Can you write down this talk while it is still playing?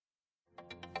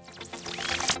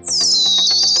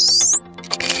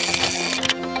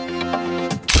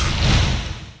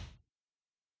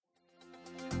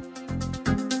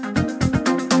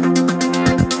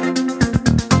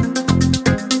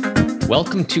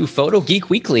Welcome to Photo Geek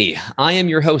Weekly. I am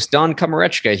your host, Don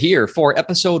Komarechka, here for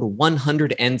episode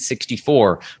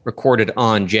 164, recorded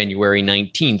on January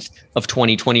 19th of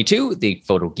 2022, the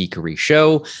Photo Geekery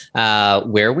Show,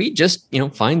 where we just,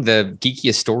 find the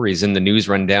geekiest stories in the news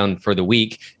rundown for the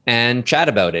week and chat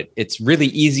about it. It's really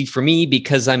easy for me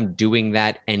because I'm doing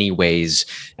that anyways.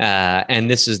 And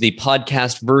this is the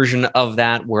podcast version of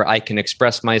that where I can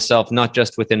express myself not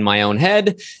just within my own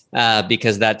head,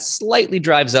 because that slightly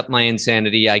drives up my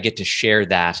insanity. I get to share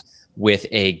that with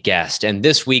a guest. And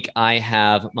this week I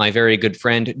have my very good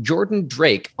friend Jordan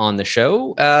Drake on the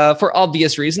show for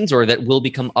obvious reasons, or that will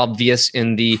become obvious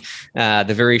in the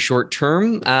very short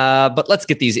term. But let's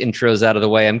get these intros out of the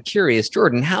way. I'm curious,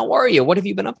 Jordan, how are you? What have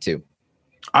you been up to?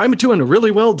 I'm doing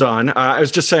really well, Don. I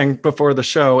was just saying before the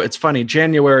show, it's funny.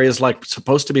 January is like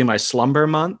supposed to be my slumber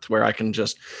month where I can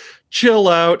just chill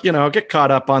out, get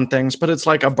caught up on things, but it's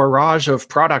like a barrage of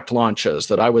product launches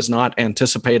that I was not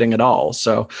anticipating at all.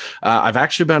 So I've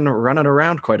actually been running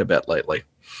around quite a bit lately.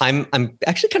 I'm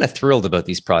actually kind of thrilled about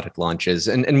these product launches,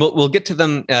 and we'll get to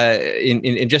them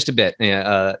in just a bit.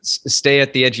 Stay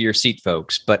at the edge of your seat,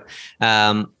 folks. But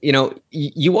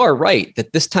you are right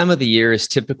that this time of the year is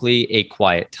typically a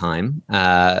quiet time.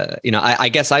 I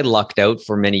guess I lucked out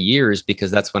for many years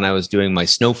because that's when I was doing my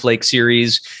Snowflake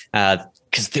series.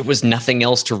 Because there was nothing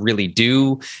else to really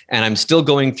do. And I'm still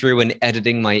going through and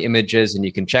editing my images, and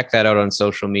you can check that out on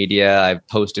social media. I've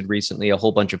posted recently a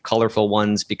whole bunch of colorful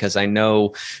ones because I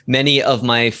know many of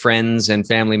my friends and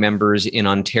family members in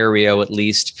Ontario, at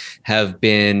least, have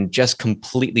been just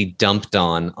completely dumped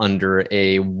on under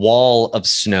a wall of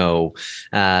snow.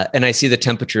 And I see the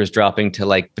temperatures dropping to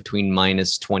like between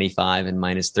minus 25 and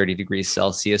minus 30 degrees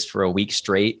Celsius for a week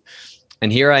straight.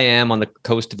 And here I am on the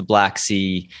coast of the Black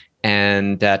Sea.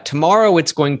 And tomorrow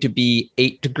it's going to be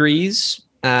 8 degrees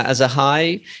as a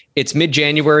high. It's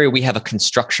mid-January. We have a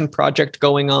construction project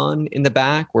going on in the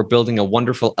back. We're building a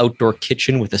wonderful outdoor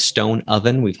kitchen with a stone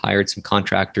oven. We've hired some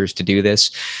contractors to do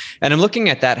this. And I'm looking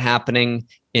at that happening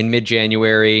in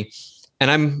mid-January.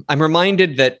 And I'm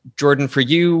reminded that, Jordan, for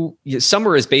you,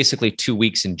 summer is basically 2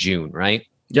 weeks in June, right?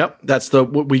 Yep,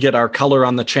 we get our color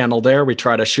on the channel there. We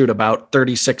try to shoot about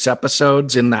 36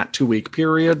 episodes in that 2-week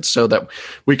period so that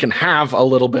we can have a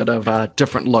little bit of a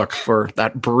different look for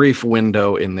that brief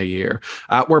window in the year.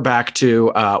 We're back to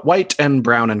white and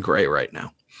brown and gray right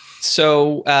now.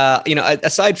 So,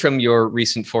 aside from your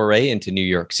recent foray into New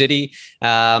York City,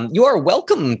 you are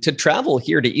welcome to travel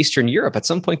here to Eastern Europe at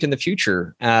some point in the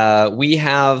future. We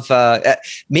have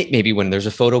maybe when there's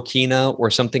a photo kina or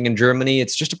something in Germany,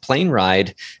 it's just a plane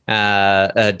ride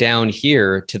down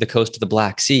here to the coast of the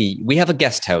Black Sea. We have a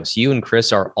guest house. You and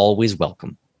Chris are always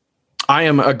welcome. I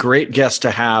am a great guest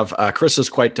to have. Chris is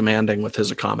quite demanding with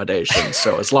his accommodations.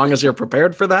 So as long as you're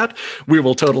prepared for that, we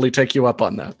will totally take you up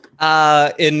on that.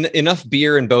 Enough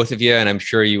beer in both of you, and I'm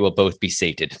sure you will both be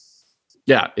sated.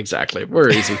 Yeah, exactly. We're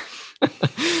easy.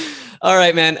 All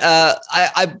right, man.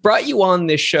 I brought you on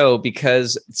this show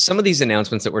because some of these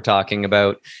announcements that we're talking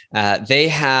about, they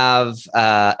have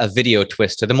a video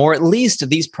twist to them, or at least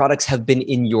these products have been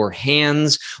in your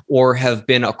hands or have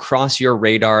been across your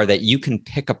radar that you can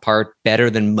pick apart better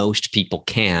than most people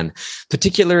can,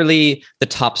 particularly the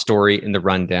top story in the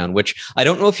rundown, which I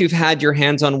don't know if you've had your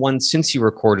hands on one since you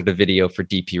recorded a video for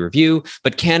DP Review,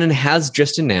 but Canon has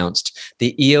just announced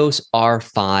the EOS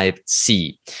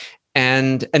R5C.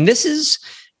 And this is,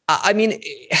 I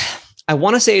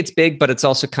want to say it's big, but it's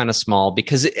also kind of small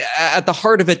because at the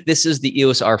heart of it, this is the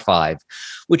EOS R5,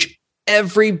 which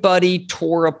everybody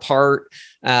tore apart,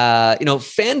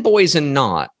 fanboys and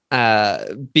not.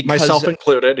 Because, myself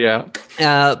included,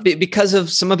 yeah. Because of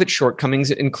some of its shortcomings,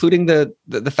 including the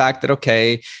fact that,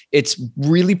 okay, it's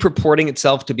really purporting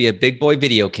itself to be a big boy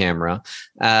video camera,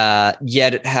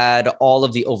 yet it had all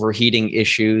of the overheating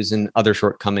issues and other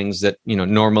shortcomings that,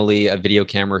 normally a video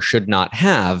camera should not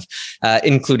have,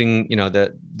 including,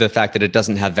 the fact that it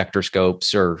doesn't have vector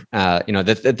scopes or,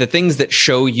 the things that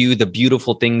show you the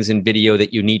beautiful things in video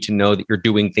that you need to know that you're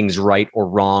doing things right or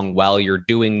wrong while you're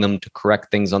doing them to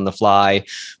correct things on the fly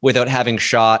without having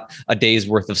shot a day's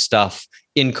worth of stuff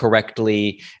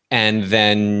incorrectly and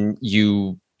then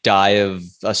you die of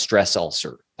a stress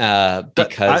ulcer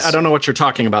because I don't know what you're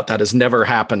talking about. That has never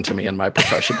happened to me in my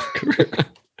professional career.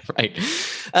 Right.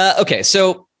 Okay.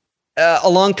 So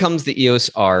along comes the EOS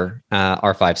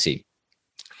R5C.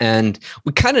 And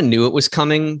we kind of knew it was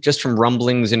coming just from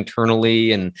rumblings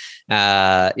internally. And,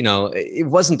 it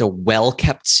wasn't a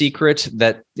well-kept secret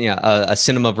that, a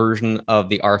cinema version of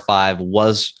the R5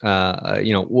 was,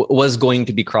 was going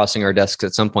to be crossing our desks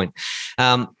at some point.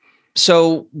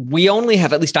 So we only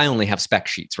have, at least I only have spec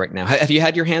sheets right now. Have you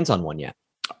had your hands on one yet?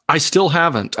 I still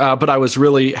haven't, but I was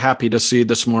really happy to see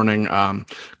this morning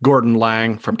Gordon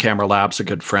Lang from Camera Labs, a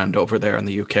good friend over there in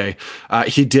the UK.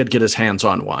 He did get his hands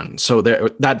on one. So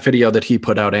that video that he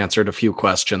put out answered a few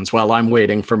questions while I'm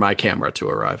waiting for my camera to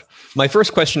arrive. My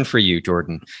first question for you,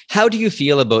 Jordan, how do you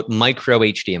feel about micro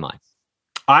HDMI?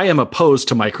 I am opposed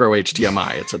to micro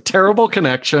HDMI. It's a terrible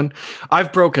connection.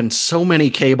 I've broken so many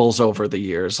cables over the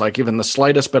years, like even the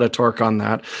slightest bit of torque on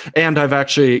that. And I've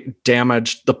actually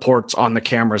damaged the ports on the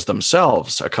cameras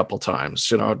themselves a couple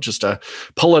times, just to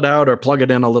pull it out or plug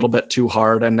it in a little bit too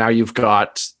hard. And now you've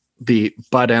got the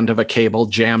butt end of a cable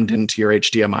jammed into your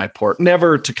HDMI port,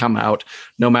 never to come out,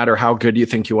 no matter how good you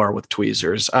think you are with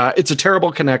tweezers. It's a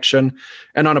terrible connection.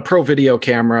 And on a pro video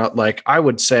camera, like I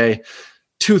would say,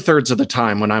 2/3 of the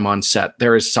time when I'm on set,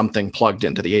 there is something plugged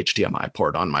into the HDMI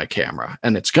port on my camera,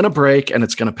 and it's going to break and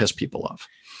it's going to piss people off.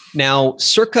 Now,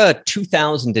 circa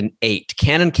 2008,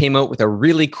 Canon came out with a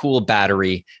really cool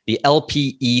battery, the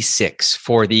LPE6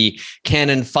 for the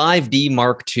Canon 5D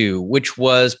Mark II, which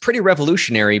was pretty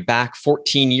revolutionary back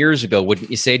 14 years ago,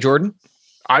 wouldn't you say, Jordan?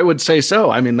 I would say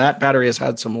so. I mean, that battery has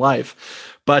had some life.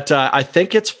 But I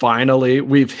think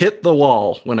we've hit the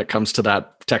wall when it comes to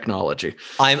that technology.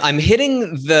 I'm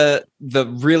hitting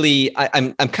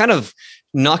I'm kind of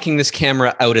knocking this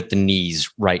camera out at the knees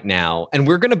right now, and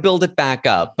we're going to build it back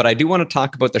up. But I do want to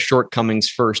talk about the shortcomings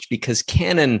first, because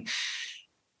Canon,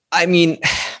 I mean,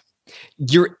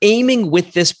 you're aiming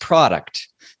with this product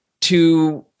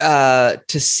to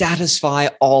satisfy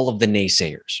all of the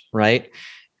naysayers, right?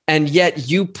 And yet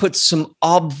you put some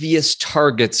obvious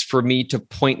targets for me to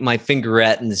point my finger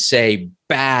at and say,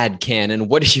 bad, Canon,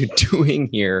 what are you doing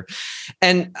here?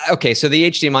 And okay, so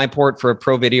the HDMI port for a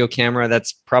pro video camera,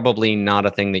 that's probably not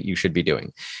a thing that you should be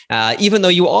doing. Even though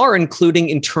you are including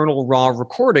internal RAW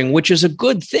recording, which is a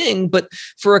good thing, but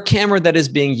for a camera that is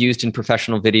being used in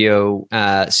professional video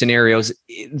scenarios,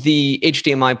 the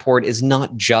HDMI port is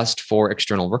not just for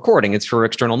external recording, it's for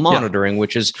external monitoring,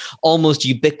 which is almost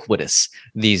ubiquitous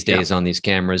these days on these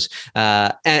cameras.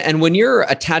 And when you're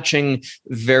attaching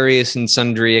various and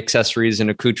sundry accessories and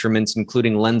accoutrements,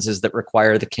 including lenses that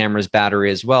require the camera's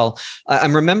battery as well.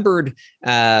 I'm remembered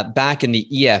back in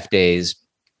the EF days,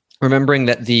 remembering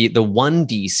that the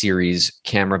 1D series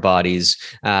camera bodies,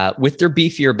 with their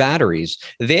beefier batteries,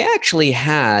 they actually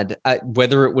had,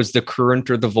 whether it was the current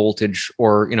or the voltage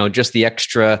or, just the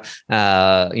extra,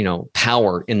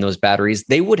 power in those batteries,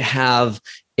 they would have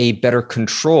a better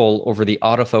control over the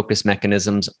autofocus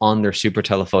mechanisms on their super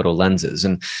telephoto lenses.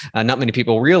 And not many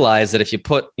people realize that if you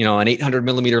put, an 800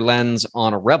 millimeter lens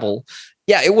on a Rebel,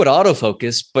 it would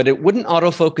autofocus, but it wouldn't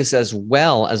autofocus as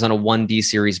well as on a 1D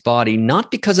series body,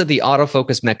 not because of the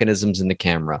autofocus mechanisms in the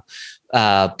camera,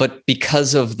 but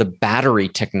because of the battery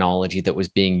technology that was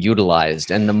being utilized.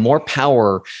 And the more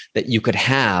power that you could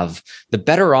have, the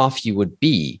better off you would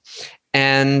be.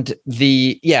 And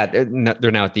they're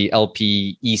now at the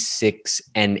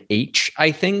LPE6NH,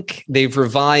 I think. They've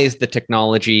revised the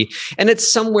technology, and it's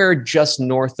somewhere just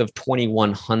north of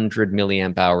 2100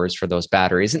 milliamp hours for those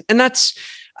batteries. And that's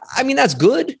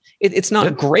good. It's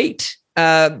not great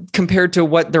compared to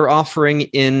what they're offering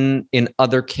in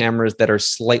other cameras that are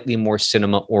slightly more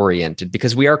cinema oriented,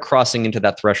 because we are crossing into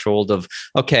that threshold of,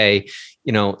 okay,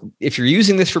 if you're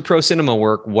using this for pro cinema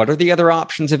work, what are the other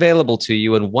options available to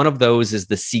you? And one of those is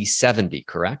the C70,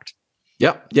 correct?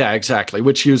 Yep. Yeah, exactly.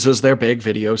 Which uses their big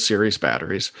video series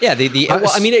batteries. Yeah.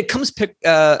 It comes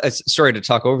sorry to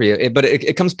talk over you, but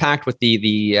it comes packed with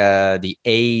the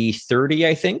A30,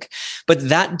 I think. But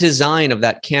that design of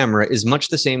that camera is much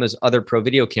the same as other pro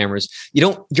video cameras.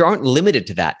 You aren't limited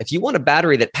to that. If you want a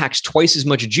battery that packs twice as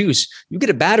much juice, you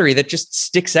get a battery that just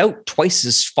sticks out twice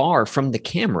as far from the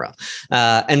camera.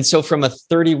 And so from a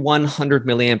 3100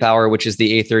 milliamp hour, which is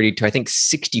the A30, to I think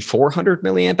 6400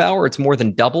 milliamp hour, it's more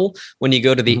than double when you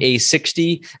go to the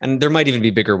A60, and there might even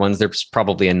be bigger ones. There's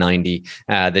probably a 90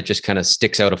 that just kind of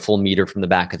sticks out a full meter from the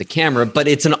back of the camera, but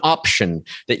it's an option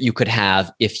that you could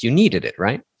have if you needed it,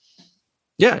 right?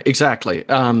 Yeah, exactly.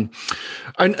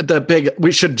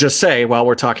 We should just say, while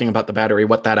we're talking about the battery,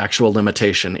 what that actual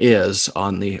limitation is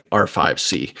on the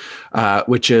R5C,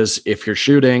 which is if you're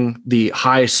shooting the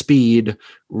high speed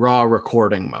RAW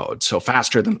recording mode, so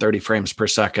faster than 30 frames per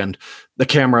second, the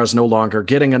camera is no longer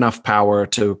getting enough power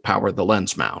to power the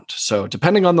lens mount. So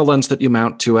depending on the lens that you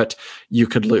mount to it, you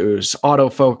could lose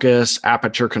autofocus,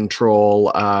 aperture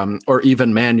control, or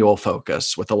even manual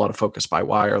focus with a lot of focus by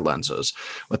wire lenses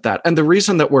with that. And the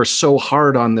reason that we're so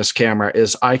hard on this camera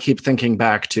is I keep thinking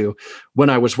back to when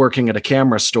I was working at a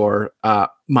camera store,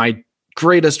 my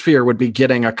greatest fear would be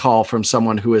getting a call from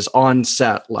someone who is on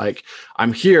set. Like,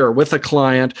 I'm here with a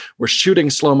client. We're shooting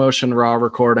slow motion raw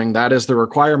recording. That is the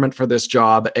requirement for this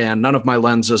job. And none of my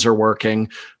lenses are working.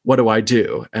 What do I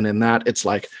do? And in that, it's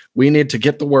like, we need to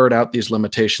get the word out. These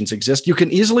limitations exist. You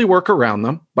can easily work around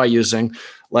them by using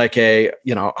like a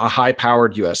high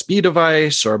powered USB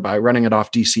device or by running it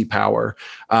off DC power.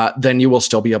 Then you will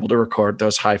still be able to record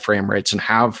those high frame rates and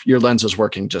have your lenses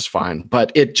working just fine.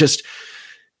 But it just,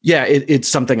 it's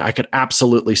something I could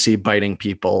absolutely see biting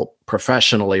people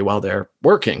professionally while they're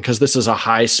working, because this is a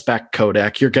high spec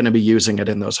codec. You're going to be using it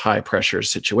in those high pressure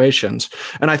situations.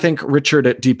 And I think Richard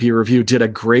at DP Review did a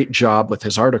great job with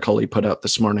his article he put out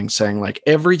this morning, saying like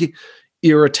every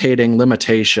irritating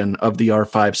limitation of the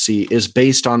R5C is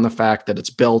based on the fact that it's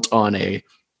built on a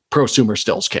prosumer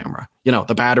stills camera,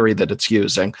 the battery that it's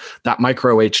using, that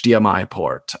micro HDMI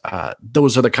port.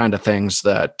 Those are the kind of things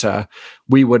that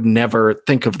we would never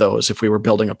think of those if we were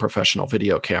building a professional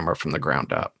video camera from the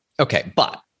ground up. Okay,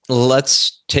 but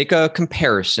let's take a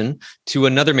comparison to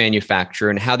another manufacturer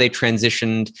and how they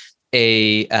transitioned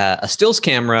a stills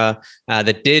camera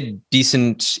that did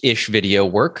decent-ish video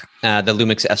work, the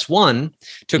Lumix S1,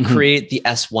 to create the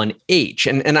S1H.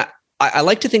 And I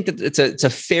like to think that it's a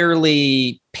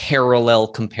fairly parallel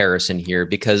comparison here,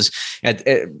 because at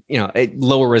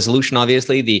lower resolution,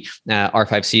 obviously, the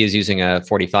R5C is using a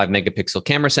 45 megapixel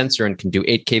camera sensor and can do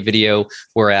 8K video,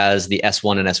 whereas the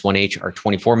S1 and S1H are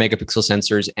 24 megapixel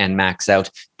sensors and max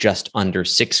out just under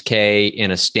 6K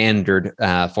in a standard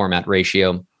format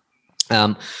ratio.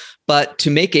 But to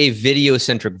make a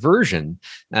video-centric version,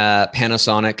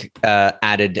 Panasonic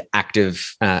added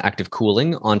active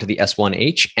cooling onto the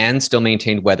S1H and still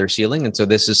maintained weather sealing. And so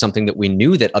this is something that we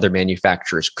knew that other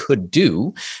manufacturers could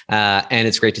do. And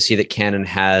it's great to see that Canon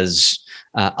has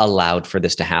allowed for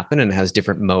this to happen and has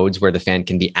different modes where the fan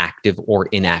can be active or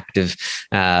inactive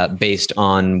based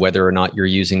on whether or not you're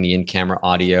using the in-camera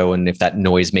audio and if that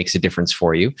noise makes a difference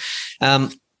for you.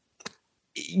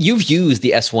 You've used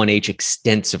the S1H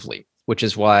extensively, which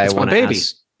is why I want to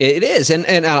ask. It is.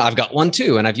 And I've got one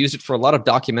too. And I've used it for a lot of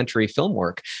documentary film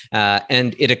work.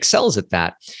 And it excels at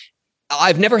that.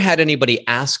 I've never had anybody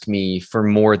ask me for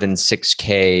more than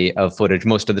 6K of footage.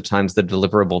 Most of the times the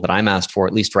deliverable that I'm asked for,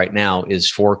 at least right now,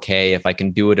 is 4K. If I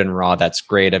can do it in RAW, that's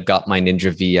great. I've got my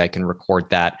Ninja V. I can record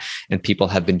that. And people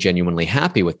have been genuinely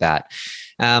happy with that.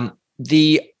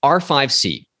 The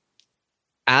R5C,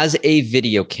 as a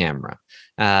video camera,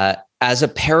 as a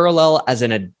parallel, as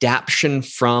an adaptation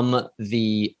from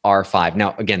the R5.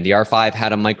 Now, again, the R5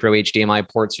 had a micro HDMI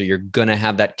port, so you're going to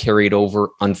have that carried over,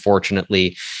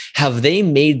 unfortunately. Have they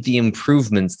made the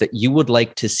improvements that you would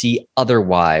like to see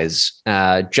otherwise?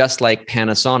 Just like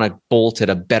Panasonic bolted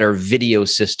a better video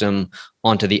system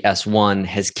onto the S1,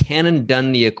 has Canon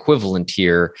done the equivalent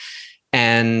here?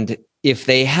 And if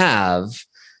they have,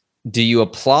 do you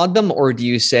applaud them, or do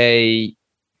you say,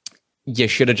 you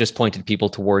should have just pointed people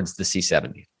towards the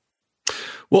C70?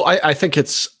 Well, I think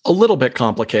it's a little bit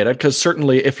complicated, because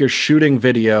certainly if you're shooting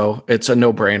video, it's a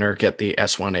no-brainer, get the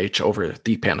S1H over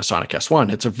the Panasonic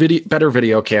S1. It's a better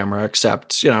video camera,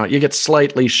 except, you get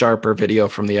slightly sharper video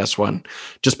from the S1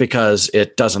 just because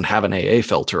it doesn't have an AA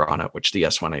filter on it, which the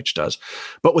S1H does.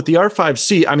 But with the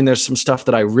R5C, there's some stuff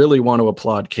that I really want to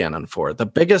applaud Canon for. The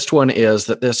biggest one is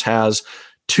that this has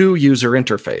two user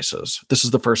interfaces. This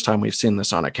is the first time we've seen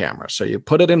this on a camera. So you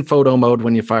put it in photo mode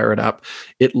when you fire it up,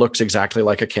 it looks exactly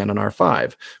like a Canon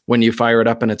R5. When you fire it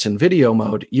up and it's in video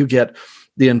mode, you get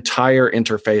the entire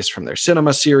interface from their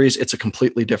cinema series. It's a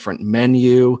completely different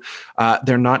menu.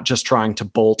 They're not just trying to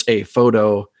bolt a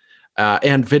photo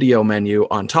and video menu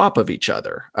on top of each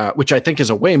other, which I think is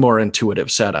a way more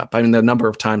intuitive setup. The number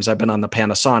of times I've been on the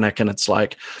Panasonic and it's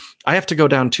like, I have to go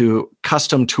down to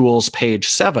custom tools page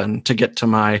 7 to get to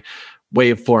my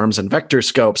waveforms and vector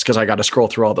scopes, because I got to scroll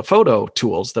through all the photo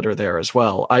tools that are there as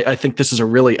well. I think this is a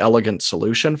really elegant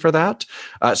solution for that.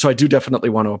 So I do definitely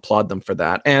want to applaud them for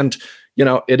that. And,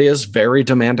 it is very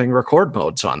demanding record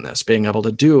modes on this, being able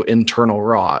to do internal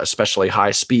RAW, especially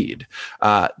high speed.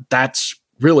 That's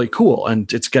really cool.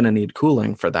 And it's going to need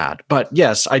cooling for that. But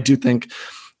yes, I do think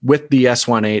with the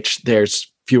S1H, there's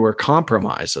fewer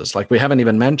compromises. Like, we haven't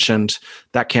even mentioned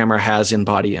that camera has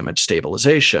in-body image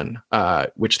stabilization,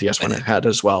 which the S1 had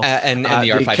as well. And the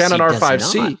R5C Canon R5C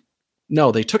does not. No,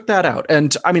 they took that out.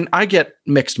 And I get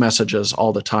mixed messages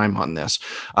all the time on this.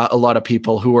 A lot of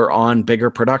people who are on bigger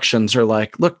productions are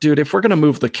like, look, dude, if we're going to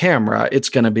move the camera, it's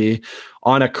going to be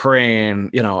on a crane,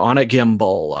 on a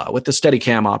gimbal, with the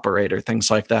Steadicam operator, things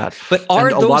like that. But are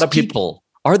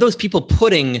those people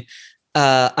putting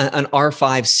an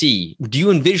R5C? Do you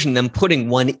envision them putting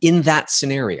one in that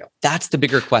scenario? That's the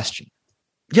bigger question.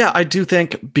 Yeah, I do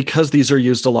think because these are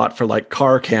used a lot for like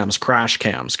car cams, crash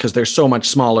cams, because they're so much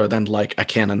smaller than like a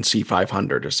Canon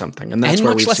C500 or something. And that's and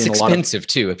where much we've less seen a lot of expensive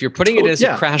too. If you're putting it as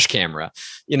a crash camera,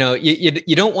 you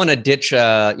don't want to ditch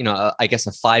I guess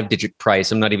a 5-digit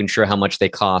price. I'm not even sure how much they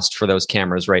cost for those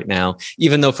cameras right now,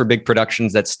 even though for big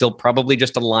productions that's still probably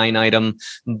just a line item.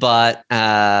 But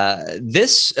the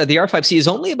R5C is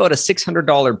only about a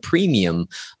 $600 premium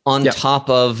on top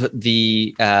of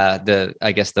the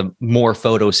I guess the more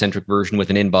photo-centric version with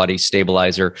an in-body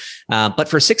stabilizer. But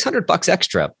for $600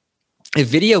 extra, if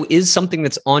video is something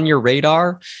that's on your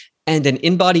radar, and an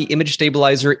in-body image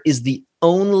stabilizer is the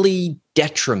only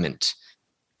detriment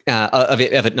of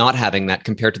it not having that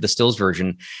compared to the stills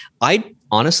version, I'd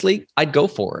go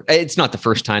for it. It's not the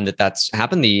first time that's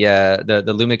happened. The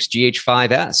Lumix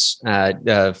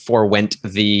GH5S forewent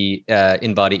the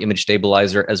in-body image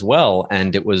stabilizer as well,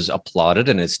 and it was applauded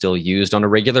and is still used on a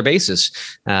regular basis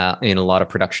in a lot of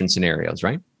production scenarios,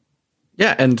 right?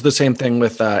 Yeah, and the same thing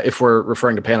with if we're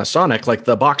referring to Panasonic, like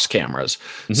the box cameras,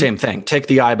 same thing. Take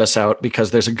the IBIS out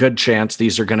because there's a good chance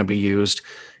these are going to be used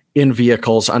in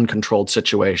vehicles, uncontrolled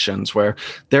situations where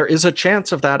there is a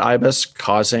chance of that IBIS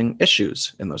causing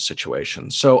issues in those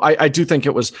situations. So I do think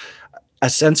it was a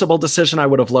sensible decision. I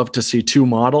would have loved to see 2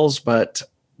 models, but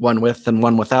one with and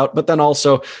one without. But then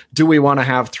also, do we want to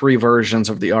have 3 versions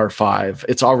of the R5?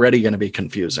 It's already going to be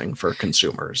confusing for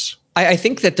consumers. I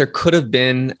think that there could have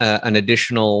been an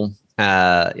additional,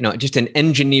 just an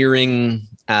engineering,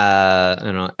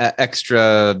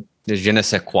 extra je ne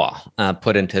sais quoi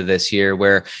put into this here,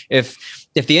 where if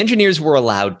the engineers were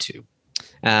allowed to,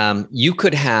 you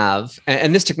could have,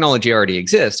 and this technology already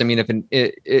exists. I mean,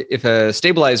 if a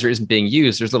stabilizer isn't being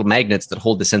used, there's little magnets that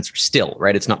hold the sensor still,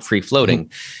 right? It's not free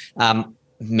floating.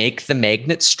 Make the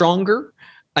magnet stronger.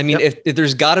 I mean, if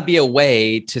there's got to be a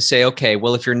way to say, okay,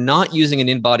 well, if you're not using an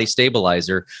in-body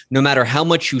stabilizer, no matter how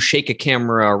much you shake a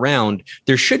camera around,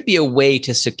 there should be a way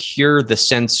to secure the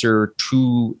sensor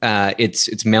to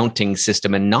its mounting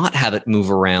system and not have it move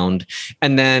around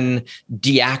and then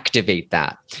deactivate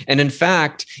that. And in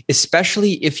fact,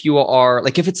 especially if you are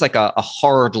if it's like a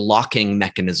hard locking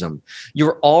mechanism,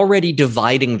 you're already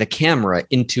dividing the camera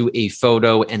into a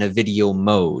photo and a video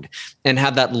mode, and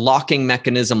have that locking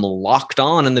mechanism locked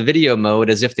on in the video mode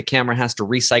as if the camera has to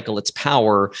recycle its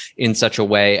power in such a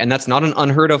way. And that's not an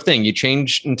unheard of thing. You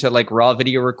change into like raw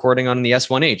video recording on the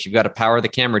S1H, you've got to power the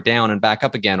camera down and back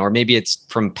up again, or maybe it's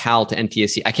from PAL to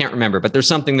NTSC. I can't remember, but there's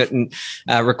something that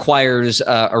requires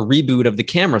a reboot of the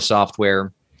camera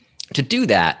software to do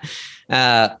that.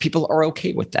 People are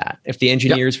okay with that. If the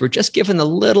engineers were just given a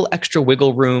little extra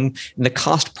wiggle room, and the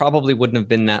cost probably wouldn't have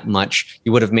been that much,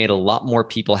 you would have made a lot more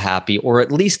people happy, or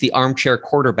at least the armchair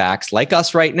quarterbacks like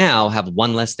us right now have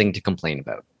one less thing to complain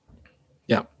about.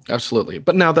 Yeah, absolutely.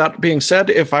 But now that being said,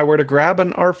 if I were to grab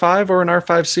an R5 or an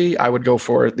R5C, I would go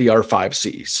for the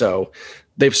R5C. So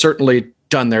they've certainly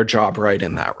done their job right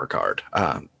in that regard.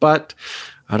 But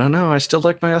I don't know. I still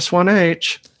like my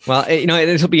S1H. Well,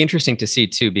 it'll be interesting to see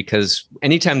too, because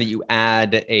anytime that you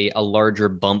add a larger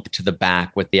bump to the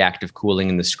back with the active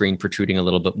cooling and the screen protruding a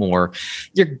little bit more,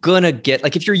 you're going to get,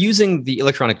 like if you're using the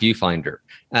electronic viewfinder,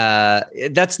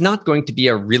 that's not going to be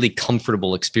a really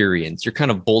comfortable experience. You're kind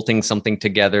of bolting something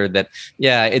together that,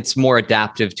 it's more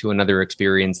adaptive to another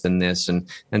experience than this.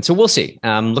 And so we'll see.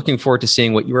 I'm looking forward to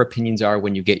seeing what your opinions are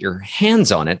when you get your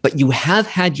hands on it, but you have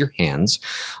had your hands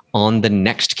on the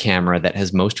next camera that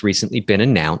has most recently been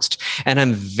announced. And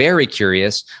I'm very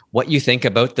curious what you think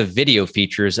about the video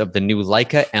features of the new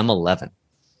Leica M11.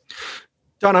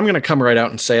 Don, I'm going to come right out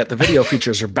and say it. The video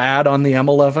features are bad on the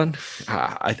M11.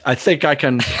 I think I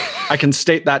can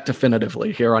state that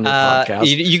definitively here on your podcast.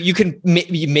 You can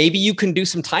maybe you can do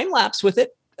some time lapse with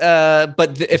it.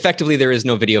 But effectively, there is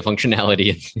no video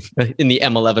functionality in the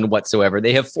M11 whatsoever.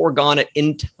 They have foregone it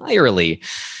entirely.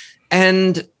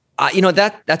 And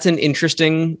that's an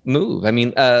interesting move. I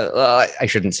mean, I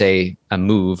shouldn't say a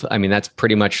move. I mean, that's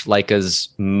pretty much Leica's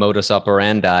modus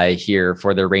operandi here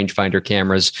for their rangefinder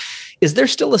cameras. Is there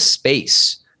still a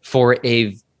space for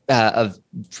a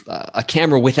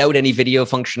camera without any video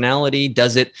functionality?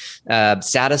 Does it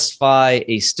satisfy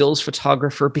a stills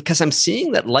photographer? Because I'm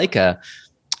seeing that Leica,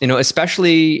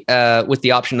 especially with the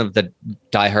option of the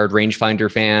diehard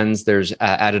rangefinder fans, there's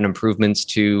added improvements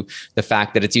to the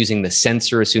fact that it's using the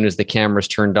sensor as soon as the camera's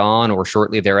turned on or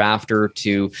shortly thereafter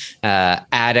to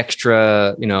add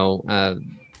extra,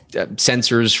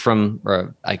 sensors from,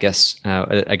 or I guess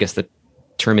the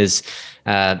term is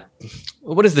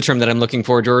what is the term that I'm looking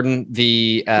for, Jordan?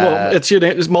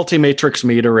 It's multi-matrix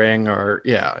metering, or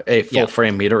a full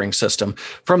frame metering system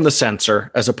from the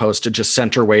sensor, as opposed to just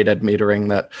center weighted metering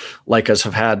that Leicas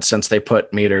have had since they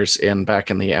put meters in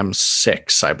back in the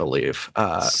M6, I believe.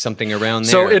 Something around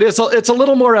there. So it's a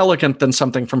little more elegant than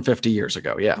something from 50 years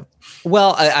ago. Yeah.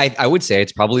 Well, I would say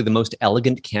it's probably the most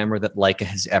elegant camera that Leica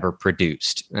has ever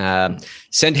produced.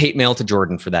 Send hate mail to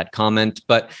Jordan for that comment,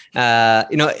 but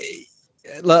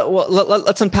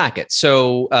let's unpack it.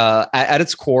 So at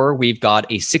its core, we've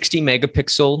got a 60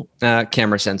 megapixel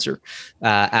camera sensor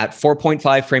at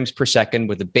 4.5 frames per second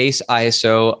with a base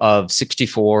ISO of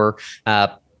 64,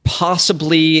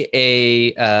 possibly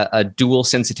a dual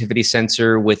sensitivity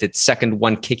sensor with its second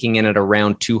one kicking in at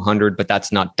around 200, but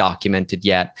that's not documented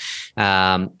yet.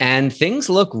 And things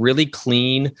look really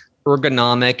clean,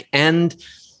 ergonomic, and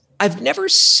I've never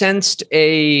sensed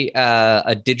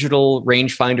a digital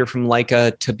rangefinder from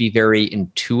Leica to be very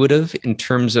intuitive in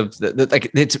terms of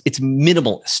it's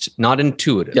minimalist, not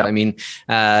intuitive. Yeah. I mean,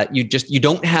 you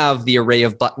don't have the array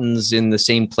of buttons in the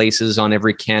same places on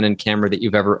every Canon camera that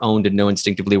you've ever owned and know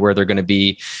instinctively where they're going to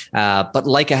be. But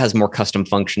Leica has more custom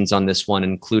functions on this one,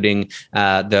 including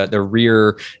the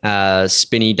rear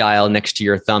spinny dial next to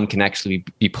your thumb can actually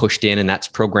be pushed in, and that's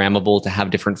programmable to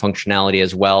have different functionality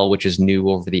as well, which is new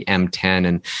over the M10,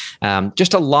 and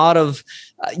just a lot of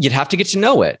you'd have to get to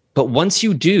know it. But once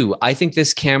you do, I think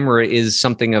this camera is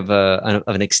something of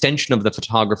an extension of the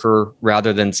photographer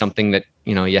rather than something that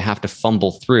you have to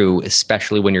fumble through,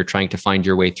 especially when you're trying to find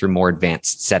your way through more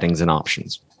advanced settings and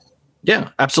options.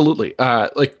 Yeah, absolutely.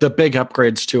 Like the big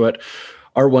upgrades to it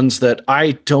are ones that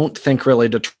I don't think really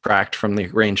detract from the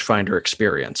rangefinder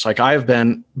experience. Like I've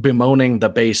been bemoaning the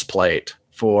base plate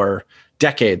for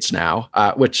decades now,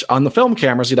 which on the film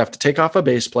cameras, you'd have to take off a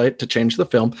base plate to change the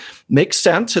film. Makes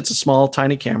sense. It's a small,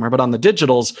 tiny camera. But on the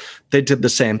digitals, they did the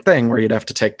same thing where you'd have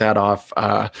to take that off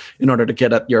in order to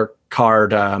get at your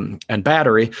card and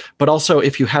battery. But also,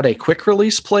 if you had a quick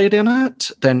release plate in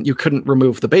it, then you couldn't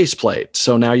remove the base plate.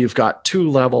 So now you've got two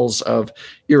levels of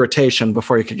irritation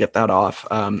before you could get that off.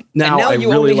 Now you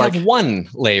really only have one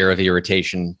layer of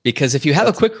irritation, because if you have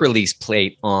a quick release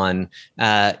plate on,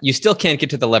 you still can't get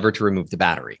to the lever to remove the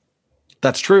battery.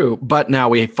 That's true. But now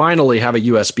we finally have a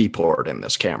USB port in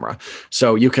this camera.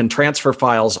 So you can transfer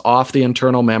files off the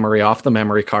internal memory, off the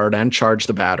memory card, and charge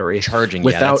the battery. Charging,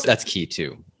 that's key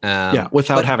too.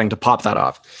 Without having to pop that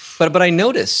off. But I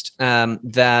noticed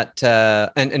that,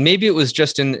 and maybe it was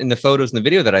just in the photos and the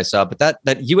video that I saw, but that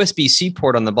USB-C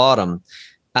port on the bottom,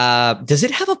 does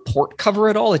it have a port cover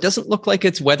at all? It doesn't look like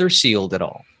it's weather sealed at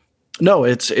all. No,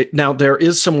 now there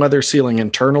is some weather sealing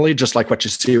internally, just like what you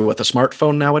see with a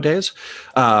smartphone nowadays.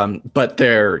 But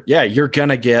you're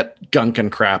gonna get gunk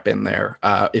and crap in there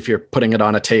if you're putting it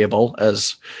on a table,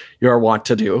 as you're wont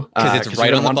to do. Because it's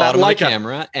right on the bottom of the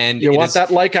camera, and you want that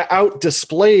Leica out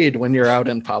displayed when you're out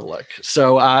in public.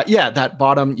 So that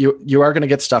bottom, you are gonna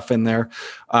get stuff in there.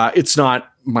 It's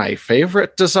not my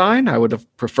favorite design. I would have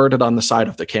preferred it on the side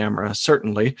of the camera,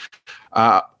 certainly.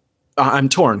 I'm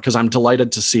torn because I'm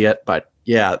delighted to see it, but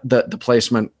the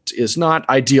placement is not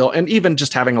ideal. And even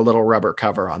just having a little rubber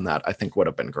cover on that, I think would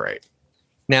have been great.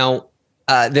 Now,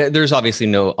 there's obviously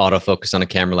no autofocus on a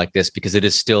camera like this because it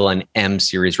is still an M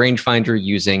series rangefinder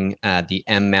using the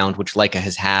M mount, which Leica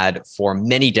has had for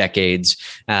many decades.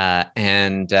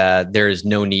 And there is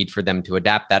no need for them to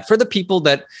adapt that for the people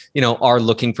that, are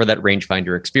looking for that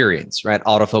rangefinder experience, right?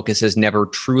 Autofocus has never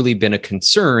truly been a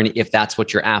concern. If that's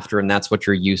what you're after and that's what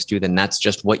you're used to, then that's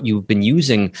just what you've been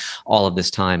using all of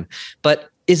this time. But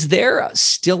is there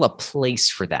still a place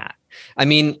for that? I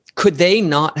mean, could they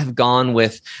not have gone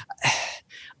with...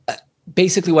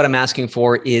 Basically, what I'm asking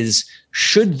for is,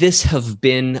 should this have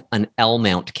been an L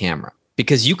mount camera?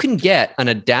 Because you can get an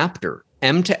adapter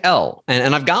M to L,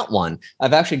 and I've got one.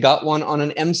 I've actually got one on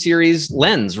an M series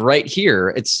lens right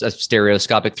here. It's a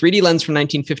stereoscopic 3D lens from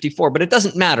 1954, but it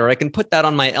doesn't matter. I can put that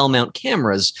on my L mount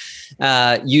cameras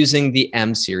using the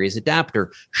M series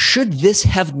adapter. Should this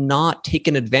have not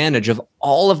taken advantage of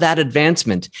all of that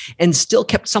advancement and still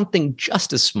kept something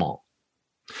just as small?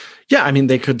 Yeah, I mean,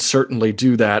 they could certainly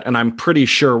do that. And I'm pretty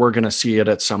sure we're going to see it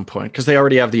at some point because they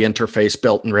already have the interface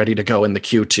built and ready to go in the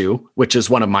Q2, which is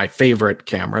one of my favorite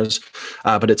cameras,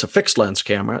 but it's a fixed lens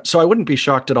camera. So I wouldn't be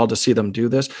shocked at all to see them do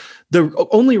this. The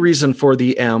only reason for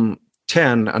the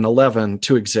M10 and 11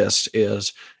 to exist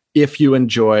is if you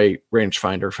enjoy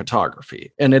rangefinder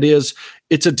photography. And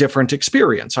it's a different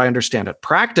experience. I understand it.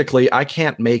 Practically, I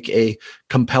can't make a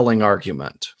compelling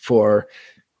argument for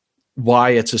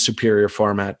why it's a superior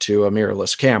format to a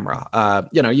mirrorless camera.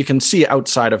 You can see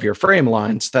outside of your frame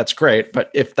lines. That's great.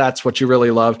 But if that's what you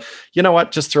really love, you know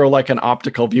what? Just throw like an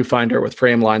optical viewfinder with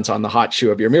frame lines on the hot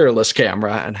shoe of your mirrorless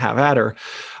camera and have at her.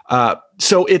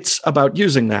 So it's about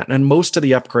using that. And most of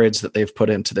the upgrades that they've put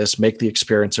into this make the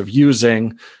experience of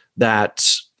using that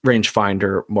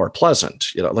rangefinder more pleasant,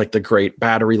 like the great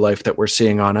battery life that we're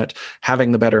seeing on it,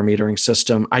 having the better metering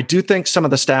system. I do think some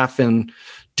of the staff in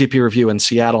DP Review in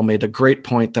Seattle made a great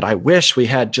point that I wish we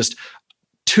had just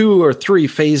 2 or 3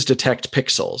 phase detect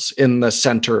pixels in the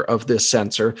center of this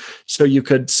sensor. So you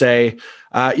could say,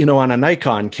 on a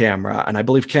Nikon camera, and I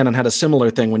believe Canon had a similar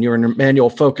thing, when you were in manual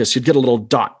focus, you'd get a little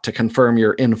dot to confirm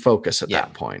you're in focus at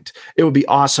that point. It would be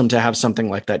awesome to have something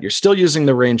like that. You're still using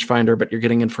the rangefinder, but you're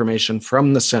getting information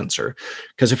from the sensor.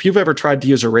 Because if you've ever tried to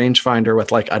use a rangefinder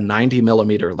with like a 90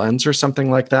 millimeter lens or something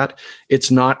like that,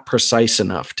 it's not precise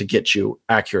enough to get you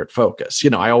accurate focus.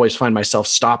 I always find myself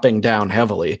stopping down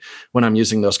heavily when I'm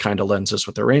using those kind of lenses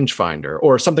with the rangefinder,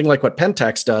 or something like what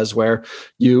Pentax does, where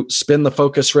you spin the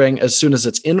focus ring. As soon as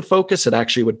it's in focus, it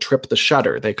actually would trip the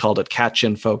shutter. They called it catch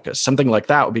in focus. Something like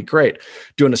that would be great.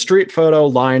 Doing a street photo,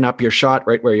 line up your shot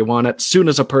right where you want it. Soon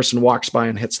as a person walks by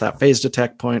and hits that phase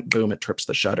detect point, boom, it trips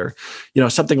the shutter.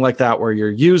 Something like that, where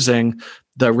you're using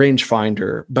the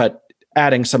rangefinder, but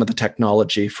adding some of the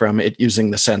technology from it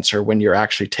using the sensor when you're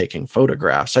actually taking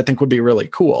photographs, I think would be really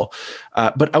cool.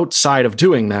 But outside of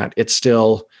doing that, it's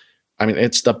still,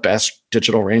 it's the best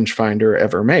digital rangefinder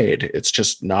ever made. It's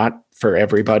just not for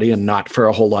everybody and not for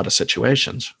a whole lot of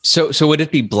situations. So would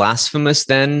it be blasphemous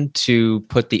then to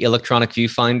put the electronic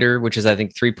viewfinder, which is I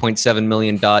think 3.7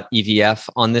 million EVF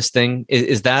on this thing?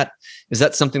 Is that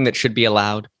something that should be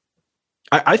allowed?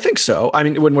 I think so.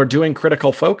 When we're doing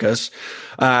critical focus,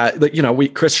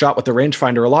 Chris shot with the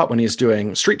rangefinder a lot when he's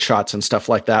doing street shots and stuff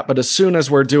like that. But as soon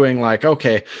as we're doing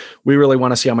okay, we really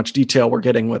want to see how much detail we're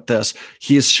getting with this,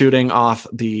 he's shooting off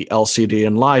the LCD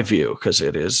in live view because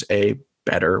it is a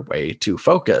better way to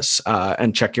focus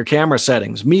and check your camera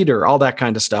settings, meter, all that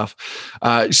kind of stuff.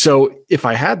 So if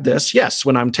I had this, yes,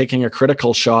 when I'm taking a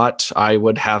critical shot, I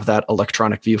would have that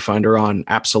electronic viewfinder on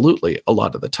absolutely a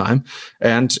lot of the time.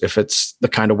 And if it's the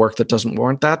kind of work that doesn't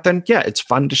warrant that, then yeah, it's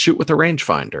fun to shoot with a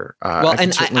rangefinder. I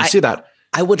can certainly see that.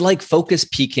 I would like focus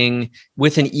peaking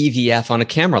with an EVF on a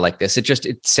camera like this.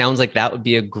 It sounds like that would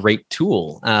be a great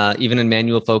tool, even in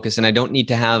manual focus. And I don't need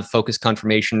to have focus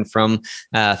confirmation from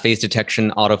phase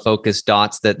detection, autofocus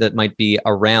dots that might be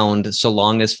around, so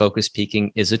long as focus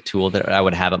peaking is a tool that I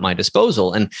would have at my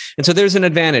disposal. And so there's an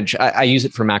advantage. I use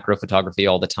it for macro photography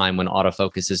all the time when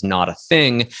autofocus is not a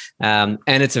thing. And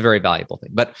it's a very valuable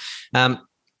thing. But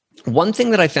one thing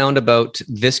that I found about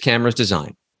this camera's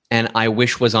design, and I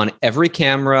wish was on every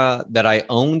camera that I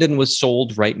owned and was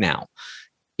sold right now,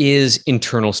 is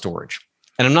internal storage.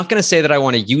 And I'm not going to say that I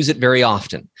want to use it very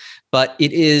often, but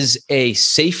it is a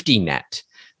safety net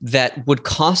that would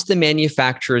cost the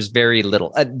manufacturers very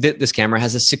little. This camera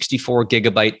has a 64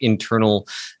 gigabyte internal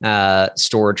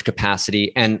storage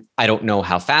capacity, and I don't know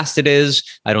how fast it is.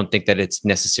 I don't think that it's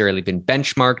necessarily been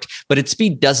benchmarked, but its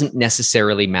speed doesn't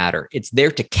necessarily matter. It's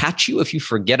there to catch you if you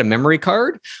forget a memory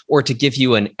card, or to give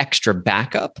you an extra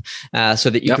backup so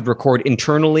that you could record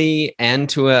internally and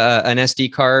to an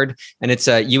SD card. And it's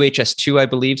a UHS-2, I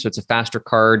believe, so it's a faster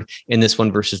card in this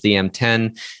one versus the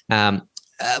M10.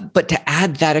 But to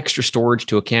add that extra storage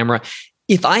to a camera,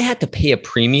 if I had to pay a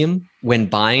premium when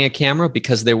buying a camera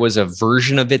because there was a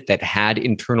version of it that had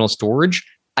internal storage,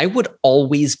 I would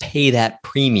always pay that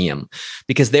premium,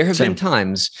 because there have been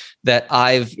times that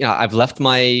I've left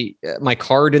my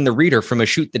card in the reader from a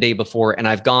shoot the day before, and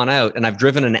I've gone out and I've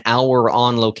driven an hour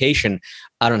on location.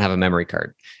 I don't have a memory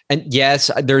card. And yes,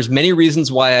 there's many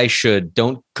reasons why I should.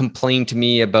 Don't complain to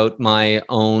me about my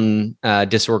own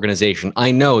disorganization.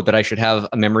 I know that I should have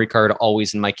a memory card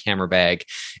always in my camera bag.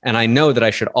 And I know that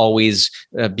I should always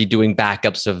be doing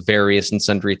backups of various and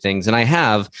sundry things. And I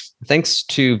have, thanks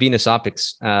to Venus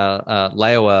Optics,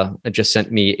 Lioa just sent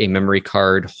me a memory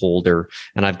card holder,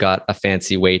 and I've got a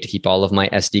fancy way to keep all of my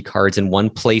SD cards in one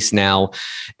place now.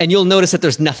 And you'll notice that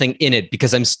there's nothing in it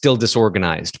because I'm still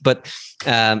disorganized. But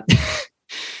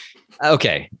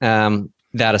okay.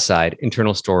 That aside,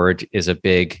 internal storage is a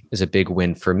big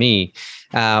win for me.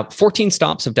 14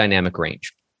 stops of dynamic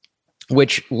range,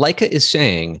 which Leica is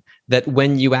saying that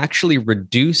when you actually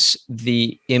reduce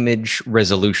the image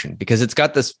resolution, because it's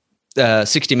got this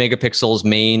 60 megapixels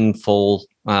main full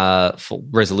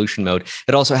resolution mode.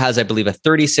 It also has, I believe, a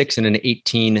 36 and an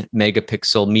 18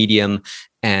 megapixel medium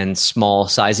and small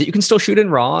size that you can still shoot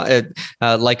in RAW.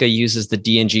 Leica uses the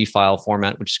DNG file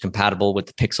format, which is compatible with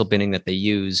the pixel binning that they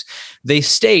use. They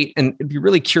state, and it'd be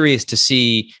really curious to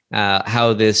see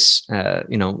how this,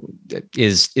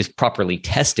 is properly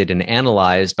tested and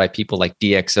analyzed by people like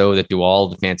DxO that do all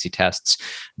the fancy tests,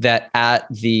 that at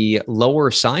the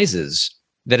lower sizes,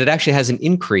 that it actually has an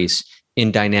increase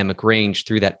in dynamic range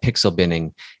through that pixel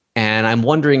binning. And I'm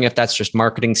wondering if that's just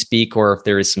marketing speak or if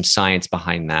there is some science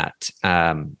behind that.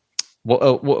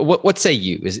 What say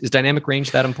you? Is dynamic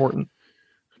range that important?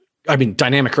 I mean,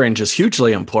 dynamic range is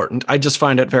hugely important. I just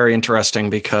find it very interesting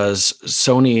because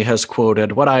Sony has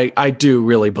quoted what I do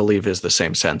really believe is the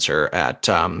same sensor at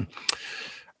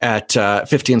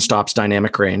 15 stops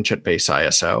dynamic range at base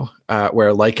ISO,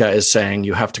 where Leica is saying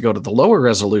you have to go to the lower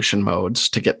resolution modes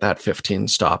to get that 15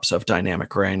 stops of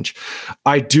dynamic range.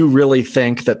 I do really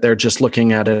think that they're just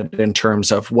looking at it in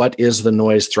terms of what is the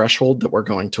noise threshold that we're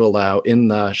going to allow in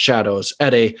the shadows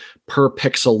at a per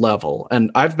pixel level.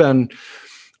 And I've been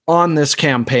on this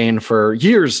campaign for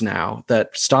years now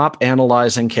that stop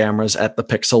analyzing cameras at the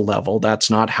pixel level. That's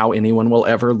not how anyone will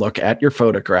ever look at your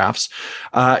photographs.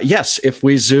 Yes, if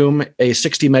we zoom a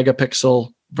 60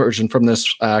 megapixel version from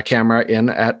this camera in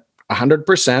at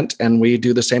 100% and we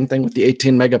do the same thing with the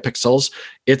 18 megapixels,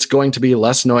 it's going to be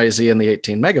less noisy in the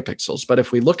 18 megapixels. But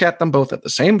if we look at them both at the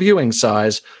same viewing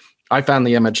size, I found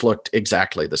the image looked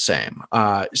exactly the same.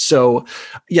 So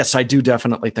yes, I do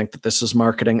definitely think that this is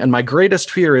marketing. And my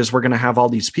greatest fear is we're going to have all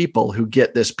these people who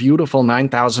get this beautiful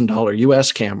 $9,000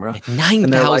 US camera.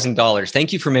 $9,000. Like,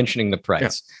 thank you for mentioning the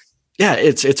price. Yeah,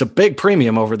 it's a big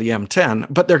premium over the M10,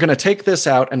 but they're going to take this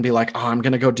out and be like, oh, I'm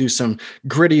going to go do some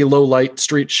gritty low light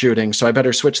street shooting. So I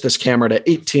better switch this camera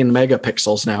to 18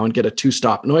 megapixels now and get a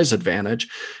 2-stop noise advantage.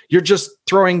 You're just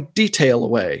throwing detail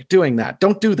away doing that.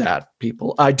 Don't do that,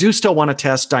 people. I do still want to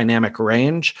test dynamic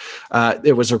range.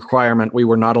 It was a requirement. We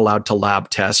were not allowed to lab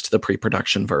test the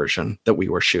pre-production version that we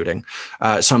were shooting.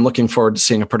 So I'm looking forward to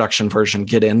seeing a production version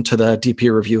get into the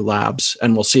DP review labs,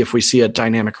 and we'll see if we see a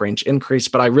dynamic range increase.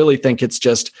 But I really think it's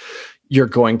just you're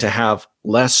going to have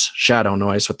less shadow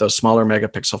noise with those smaller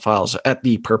megapixel files at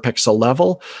the per pixel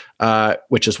level,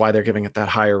 which is why they're giving it that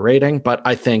higher rating. But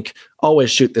I think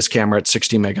always shoot this camera at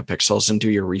 60 megapixels and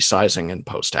do your resizing in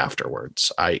post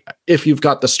afterwards. If you've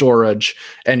got the storage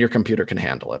and your computer can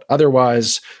handle it.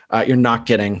 Otherwise, you're not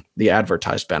getting the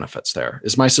advertised benefits there,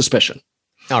 is my suspicion.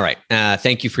 All right.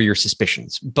 Thank you for your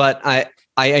suspicions. But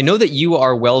I know that you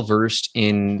are well-versed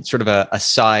in sort of a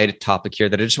side topic here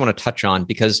that I just want to touch on,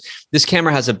 because this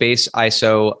camera has a base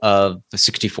ISO of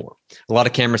 64. A lot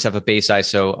of cameras have a base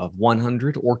ISO of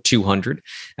 100 or 200.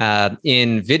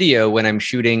 In video, when I'm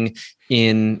shooting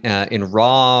in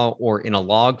RAW or in a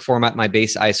log format, my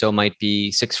base ISO might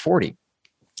be 640.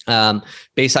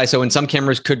 Base ISO in some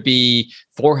cameras could be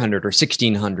 400 or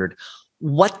 1600.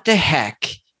 What the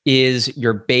heck is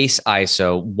your base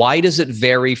ISO? Why does it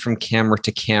vary from camera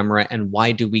to camera, and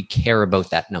why do we care about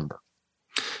that number?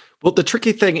 Well, the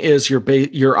tricky thing is your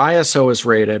ISO is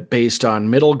rated based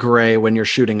on middle gray when you're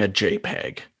shooting a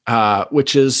JPEG,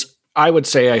 which is, I would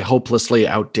say, a hopelessly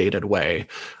outdated way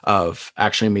of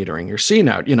actually metering your scene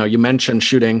out. You know, you mentioned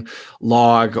shooting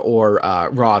log or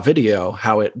raw video,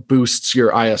 how it boosts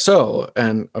your ISO,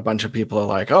 and a bunch of people are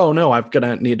like, oh no, I'm going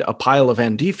to need a pile of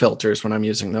ND filters when I'm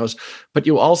using those. But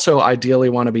you also ideally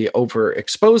want to be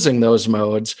overexposing those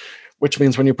modes, which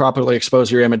means when you properly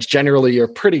expose your image, generally you're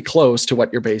pretty close to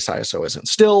what your base ISO is in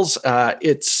stills.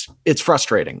 It's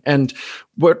frustrating. And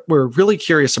what we're really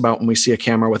curious about when we see a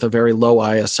camera with a very low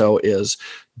ISO is,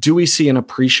 do we see an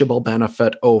appreciable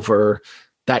benefit over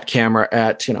that camera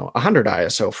at 100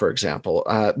 ISO, for example?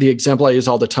 The example I use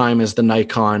all the time is the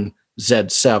Nikon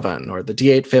Z7 or the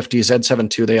D850,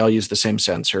 Z7 II. They all use the same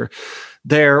sensor.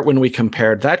 There, when we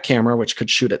compared that camera, which could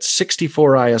shoot at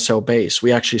 64 ISO base,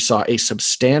 we actually saw a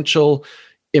substantial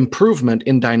improvement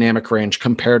in dynamic range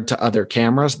compared to other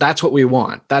cameras. That's what we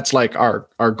want. That's like our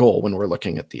goal when we're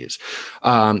looking at these.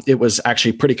 It was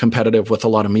actually pretty competitive with a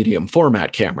lot of medium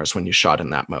format cameras when you shot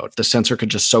in that mode. The sensor could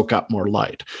just soak up more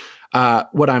light.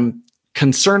 What I'm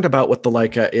concerned about with the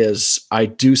Leica is I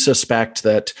do suspect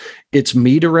that it's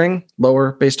metering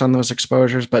lower based on those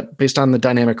exposures, but based on the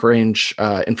dynamic range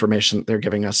information that they're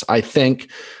giving us, I think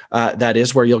That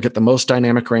is where you'll get the most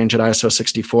dynamic range at ISO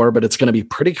 64, but it's going to be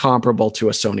pretty comparable to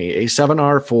a Sony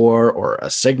A7R4 or a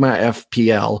Sigma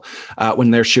FPL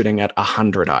when they're shooting at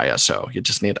 100 ISO. You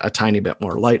just need a tiny bit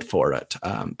more light for it.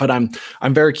 But I'm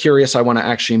very curious. I want to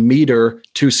actually meter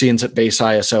two scenes at base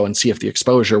ISO and see if the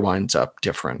exposure winds up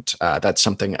different. That's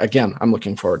something, again, I'm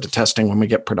looking forward to testing when we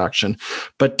get production.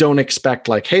 But don't expect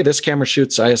like, hey, this camera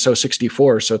shoots ISO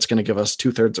 64, so it's going to give us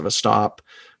 2/3 of a stop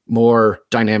more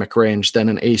dynamic range than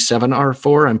an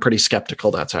A7R4. I'm pretty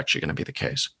skeptical that's actually going to be the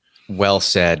case. Well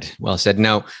said. Well said.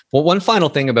 Now, well, one final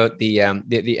thing about the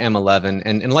M11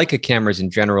 and Leica cameras in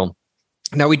general.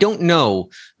 Now, we don't know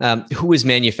who is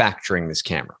manufacturing this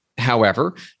camera.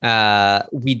 However,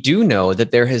 we do know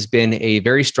that there has been a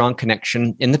very strong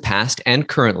connection in the past and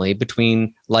currently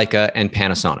between Leica and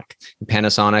Panasonic.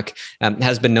 Panasonic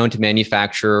has been known to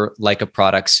manufacture Leica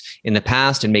products in the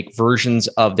past and make versions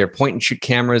of their point-and-shoot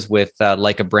cameras with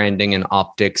Leica branding and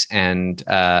optics and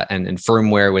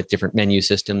firmware with different menu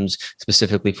systems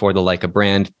specifically for the Leica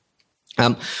brand.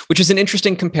 Which is an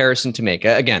interesting comparison to make.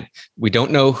 Again, we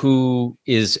don't know who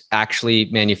is actually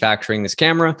manufacturing this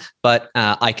camera, but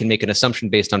I can make an assumption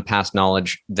based on past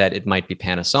knowledge that it might be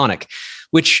Panasonic,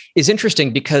 which is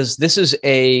interesting because this is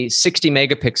a 60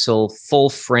 megapixel full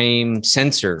frame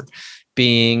sensor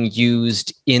being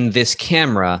used in this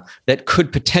camera that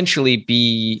could potentially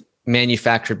be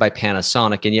manufactured by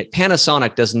Panasonic, and yet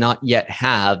Panasonic does not yet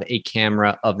have a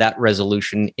camera of that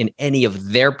resolution in any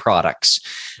of their products.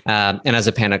 And as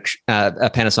a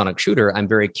Panasonic shooter, I'm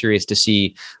very curious to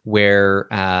see where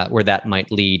that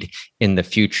might lead in the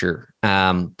future.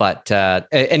 But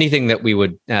anything that we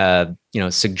would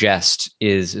suggest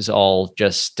is all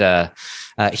just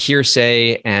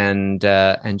hearsay and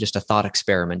just a thought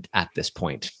experiment at this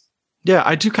point. Yeah,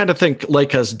 I do kind of think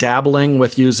Leica's dabbling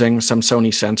with using some Sony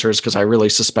sensors because I really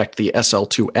suspect the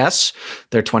SL2S,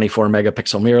 their 24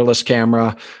 megapixel mirrorless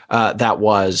camera, that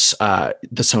was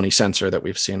the Sony sensor that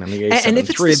we've seen in the A7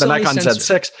 III, the Nikon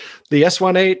Z6, the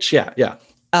S1H. Yeah.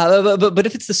 But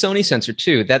if it's the Sony sensor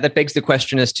too, that begs the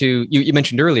question as to, you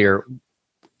mentioned earlier,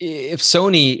 if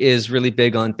Sony is really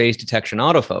big on phase detection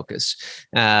autofocus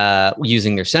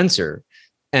using their sensor,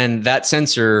 and that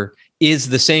sensor is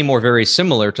the same or very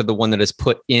similar to the one that is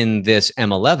put in this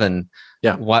M11.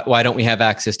 Yeah. Why don't we have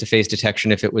access to phase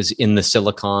detection if it was in the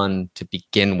silicon to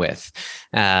begin with?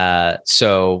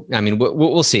 So, I mean,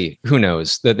 we'll see. Who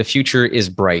knows? The future is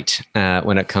bright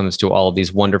when it comes to all of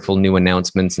these wonderful new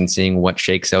announcements and seeing what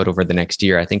shakes out over the next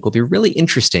year. I think will be really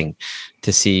interesting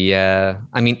to see.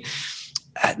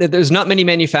 There's not many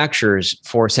manufacturers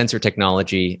for sensor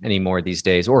technology anymore these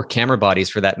days, or camera bodies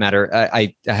for that matter.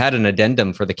 I had an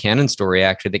addendum for the Canon story,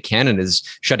 actually, that Canon is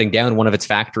shutting down one of its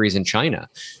factories in China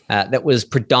that was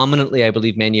predominantly, I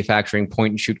believe, manufacturing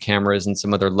point-and-shoot cameras and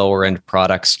some other lower-end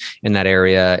products in that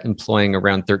area, employing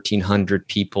around 1,300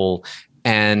 people.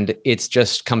 And it's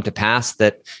just come to pass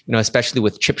that, especially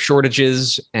with chip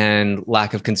shortages and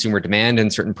lack of consumer demand in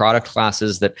certain product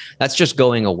classes, that's just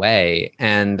going away.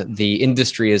 And the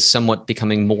industry is somewhat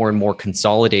becoming more and more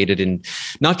consolidated in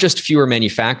not just fewer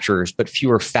manufacturers, but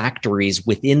fewer factories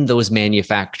within those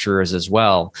manufacturers as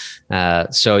well.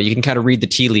 So you can kind of read the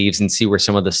tea leaves and see where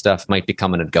some of the stuff might be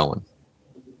coming and going.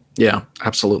 Yeah,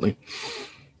 absolutely.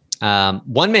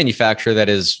 One manufacturer that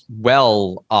is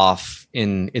well off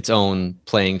in its own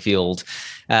playing field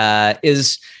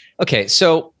is, okay,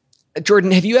 so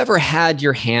Jordan, have you ever had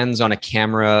your hands on a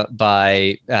camera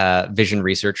by Vision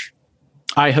Research?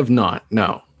 I have not,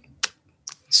 no.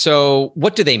 So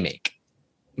what do they make?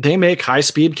 They make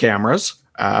high-speed cameras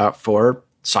for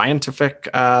scientific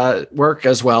work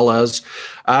as well as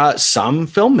some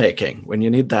filmmaking. When you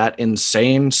need that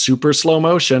insane, super slow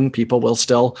motion, people will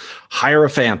still hire a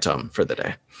Phantom for the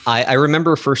day. I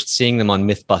remember first seeing them on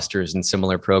Mythbusters and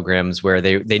similar programs where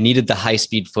they needed the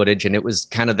high-speed footage, and it was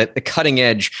kind of the cutting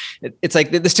edge. It's like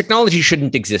this technology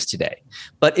shouldn't exist today.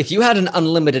 But if you had an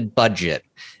unlimited budget,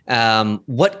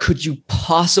 what could you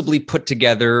possibly put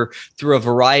together through a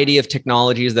variety of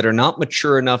technologies that are not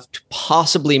mature enough to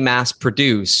possibly mass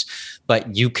produce,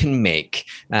 but you can make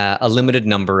a limited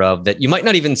number of that you might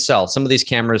not even sell? Some of these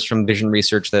cameras from Vision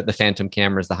Research, the Phantom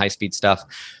cameras, the high-speed stuff,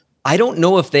 I don't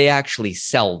know if they actually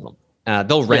sell them.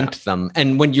 They'll rent them.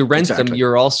 And when you rent them,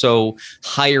 you're also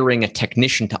hiring a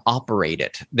technician to operate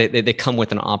it. They come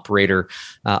with an operator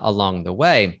along the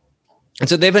way. And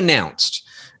so they've announced,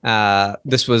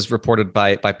 this was reported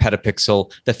by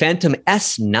Petapixel, the Phantom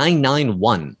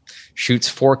S991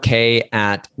 shoots 4K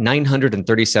at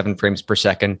 937 frames per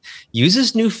second,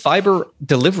 uses new fiber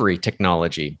delivery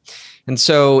technology. And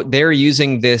so they're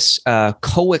using this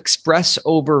co-express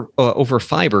over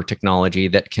fiber technology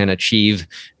that can achieve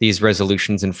these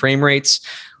resolutions and frame rates,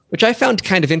 which I found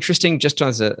kind of interesting just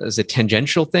as a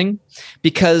tangential thing,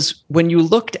 because when you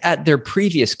looked at their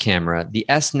previous camera, the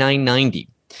S990,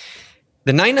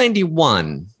 the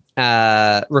 991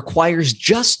 requires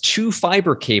just 2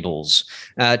 fiber cables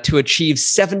to achieve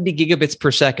 70 gigabits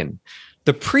per second.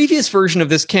 The previous version of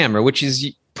this camera, which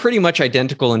is pretty much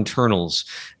identical internals,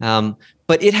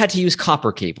 but it had to use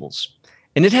copper cables.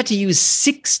 And it had to use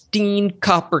 16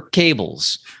 copper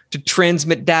cables to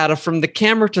transmit data from the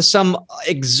camera to some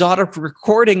exotic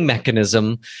recording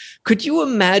mechanism. Could you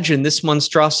imagine this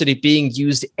monstrosity being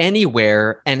used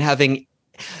anywhere and having,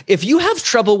 if you have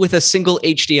trouble with a single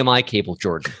HDMI cable,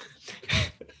 Jordan,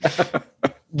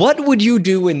 what would you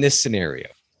do in this scenario?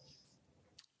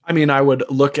 I mean, I would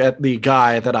look at the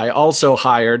guy that I also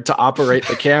hired to operate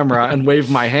the camera and wave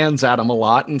my hands at him a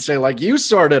lot and say, like, you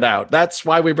sort it out. That's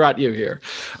why we brought you here.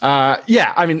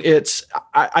 Yeah, I mean,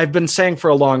 I've been saying for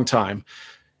a long time,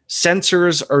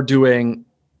 sensors are doing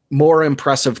more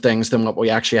impressive things than what we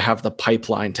actually have the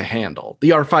pipeline to handle.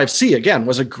 The R5C, again,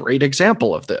 was a great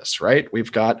example of this, right?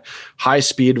 We've got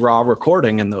high-speed raw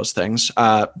recording in those things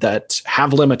that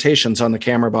have limitations on the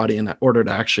camera body in order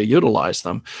to actually utilize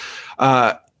them.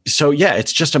 So yeah,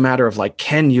 it's just a matter of like,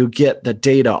 can you get the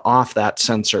data off that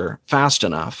sensor fast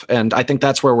enough? And I think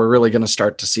that's where we're really going to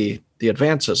start to see the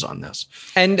advances on this.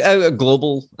 And a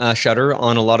global shutter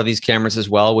on a lot of these cameras as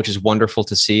well, which is wonderful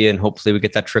to see. And hopefully we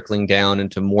get that trickling down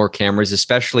into more cameras,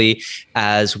 especially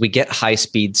as we get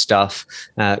high-speed stuff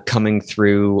coming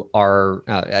through our,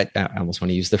 I almost want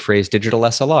to use the phrase digital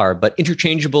SLR, but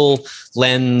interchangeable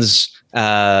lens,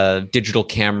 digital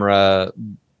camera,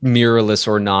 mirrorless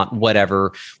or not,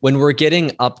 whatever, when we're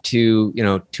getting up to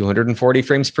 240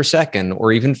 frames per second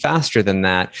or even faster than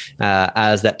that,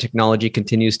 as that technology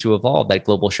continues to evolve, that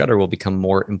global shutter will become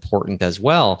more important as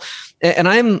well. And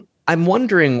I'm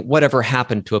wondering whatever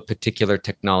happened to a particular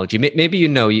technology. Maybe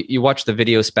you watch the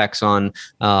video specs on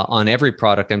every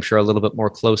product, I'm sure a little bit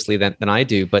more closely than I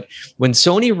do. But when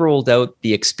Sony rolled out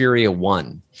the Xperia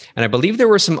 1, and I believe there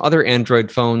were some other Android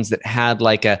phones that had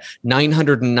like a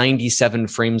 997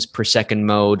 frames per second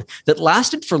mode that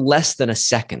lasted for less than a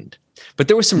second. But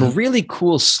there were some really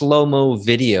cool slow-mo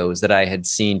videos that I had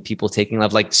seen people taking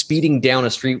of, like speeding down a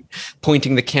street,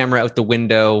 pointing the camera out the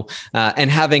window,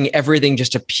 and having everything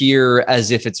just appear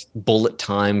as if it's bullet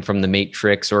time from the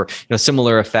Matrix, or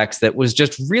similar effects that was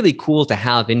just really cool to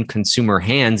have in consumer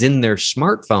hands in their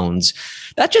smartphones.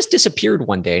 That just disappeared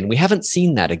one day, and we haven't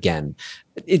seen that again.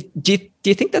 Do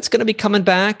you think that's going to be coming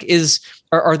back?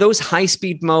 Are those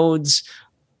high-speed modes?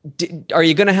 Are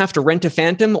you going to have to rent a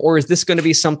Phantom, or is this going to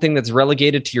be something that's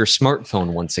relegated to your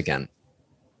smartphone once again?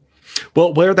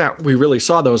 Well, where that we really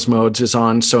saw those modes is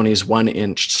on Sony's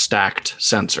 1-inch stacked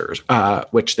sensors,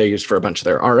 which they use for a bunch of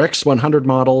their RX 100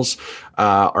 models,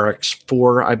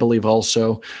 RX4, I believe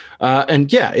also.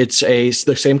 And yeah, it's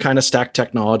the same kind of stacked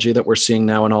technology that we're seeing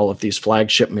now in all of these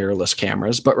flagship mirrorless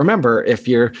cameras. But remember, if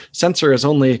your sensor is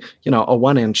only, a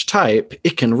 1-inch type,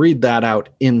 it can read that out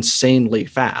insanely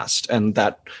fast. And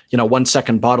that, 1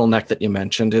 second bottleneck that you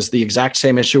mentioned is the exact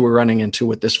same issue we're running into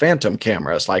with this Phantom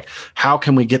camera. It's like, how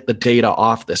can we get the data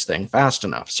off this thing fast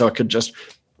enough? So it could just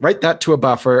write that to a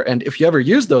buffer. And if you ever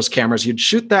use those cameras, you'd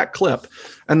shoot that clip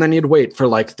and then you'd wait for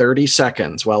like 30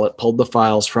 seconds while it pulled the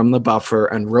files from the buffer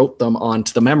and wrote them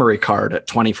onto the memory card at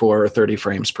 24 or 30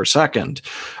 frames per second.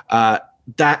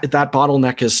 That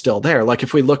bottleneck is still there. Like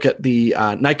if we look at the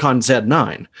Nikon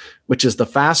Z9, which is the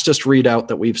fastest readout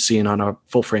that we've seen on a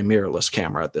full frame mirrorless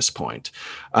camera at this point,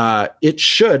 it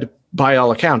should, by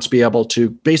all accounts, be able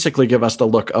to basically give us the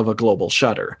look of a global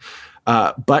shutter.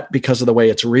 But because of the way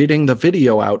it's reading the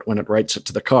video out when it writes it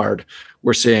to the card,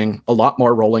 we're seeing a lot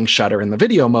more rolling shutter in the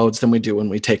video modes than we do when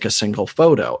we take a single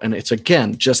photo. And it's,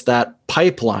 again, just that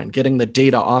pipeline, getting the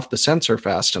data off the sensor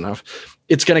fast enough.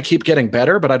 It's going to keep getting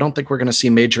better, but I don't think we're going to see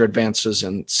major advances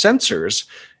in sensors.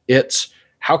 It's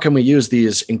how can we use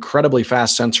these incredibly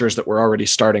fast sensors that we're already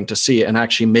starting to see and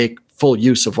actually make full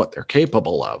use of what they're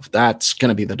capable of. That's going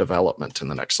to be the development in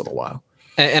the next little while.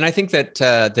 And I think that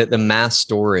the mass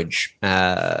storage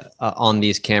on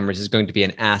these cameras is going to be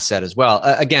an asset as well.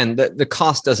 Again, the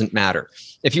cost doesn't matter.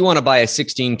 If you want to buy a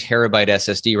 16 terabyte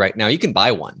SSD right now, you can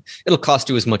buy one. It'll cost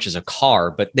you as much as a car,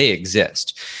 but they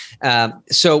exist.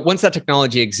 So once that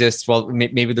technology exists, well,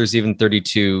 maybe there's even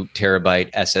 32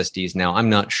 terabyte SSDs now. I'm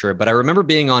not sure, but I remember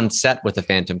being on set with a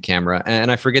Phantom camera,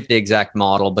 and I forget the exact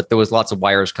model, but there was lots of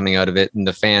wires coming out of it, and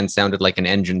the fan sounded like an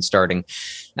engine starting.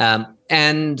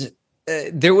 And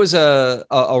there was a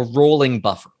rolling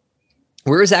buffer.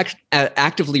 Whereas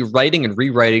actively writing and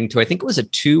rewriting to, I think it was a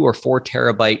 2 or 4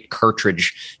 terabyte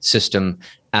cartridge system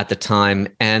at the time.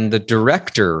 And the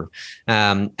director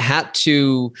had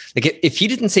to, like, if he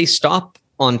didn't say stop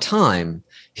on time,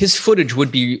 his footage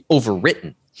would be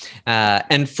overwritten.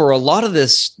 And for a lot of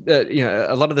this,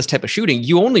 a lot of this type of shooting,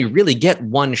 you only really get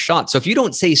one shot. So if you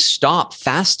don't say stop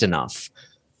fast enough,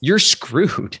 you're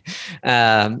screwed.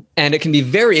 And it can be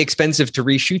very expensive to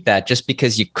reshoot that just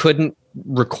because you couldn't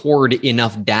record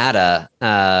enough data,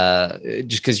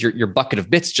 just because your bucket of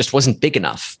bits just wasn't big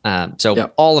enough.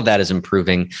 So all of that is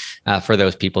improving for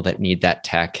those people that need that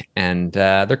tech, and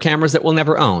they're cameras that we'll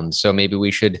never own. So maybe we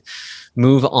should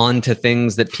move on to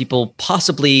things that people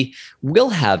possibly will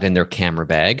have in their camera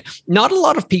bag. Not a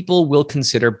lot of people will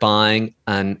consider buying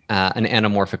an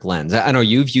anamorphic lens. I know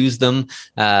you've used them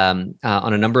on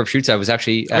a number of shoots. I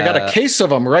got a case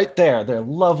of them right there. They're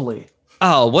lovely.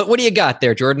 Oh, what do you got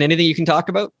there, Jordan? Anything you can talk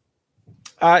about?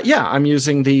 I'm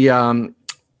using the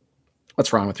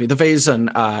what's wrong with me? The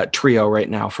Vazen Trio right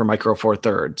now for Micro Four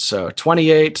Thirds. So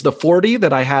 28, the 40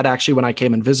 that I had actually when I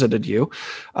came and visited you.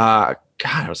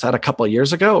 God, was that a couple of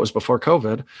years ago? It was before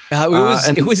COVID.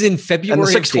 It was in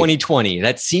February of 2020.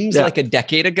 That seems like a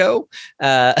decade ago.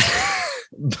 But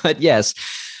yes.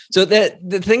 So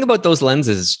the thing about those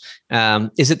lenses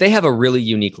is that they have a really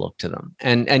unique look to them.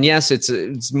 And yes,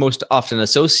 it's most often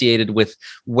associated with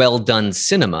well done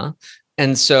cinema.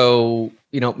 And so,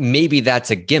 maybe that's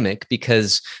a gimmick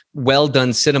because well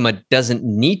done cinema doesn't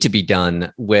need to be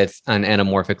done with an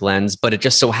anamorphic lens, but it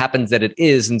just so happens that it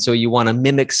is. And so you want to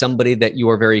mimic somebody that you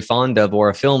are very fond of, or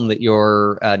a film that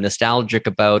you're nostalgic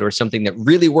about, or something that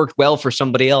really worked well for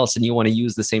somebody else, and you want to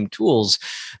use the same tools.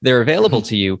 They're available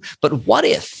to you. But what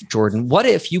if, Jordan,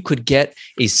 you could get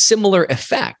a similar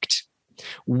effect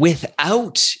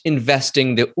without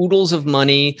investing the oodles of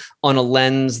money on a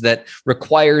lens that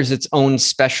requires its own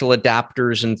special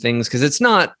adapters and things? Because it's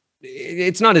not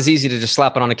as easy to just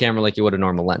slap it on a camera like you would a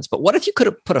normal lens. But what if you could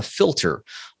have put a filter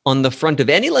on the front of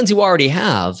any lens you already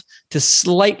have to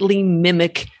slightly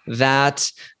mimic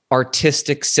that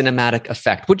artistic cinematic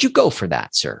effect? Would you go for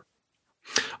that, sir?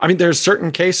 I mean, there's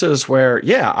certain cases where,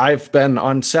 I've been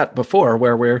on set before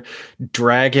where we're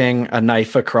dragging a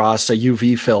knife across a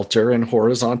UV filter in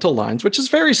horizontal lines, which is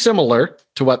very similar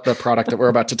to what the product that we're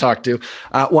about to talk to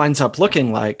winds up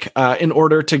looking like, in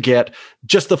order to get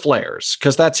just the flares.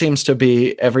 Because that seems to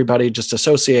be, everybody just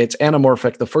associates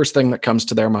anamorphic, the first thing that comes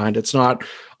to their mind. It's not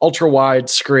ultra wide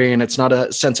screen. It's not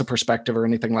a sense of perspective or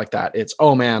anything like that. It's,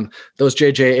 oh man, those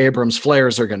J.J. Abrams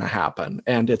flares are going to happen.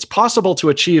 And it's possible to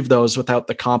achieve those without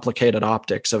the complicated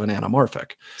optics of an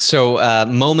anamorphic. So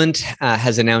Moment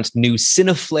has announced new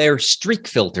Cineflare streak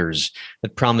filters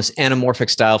that promise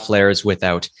anamorphic style flares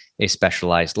without a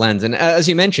specialized lens. And as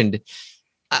you mentioned,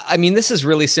 I mean, this is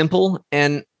really simple.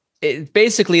 And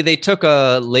basically they took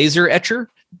a laser etcher,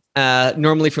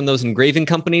 normally from those engraving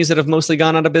companies that have mostly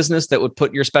gone out of business, that would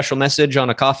put your special message on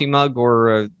a coffee mug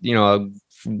or a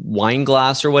wine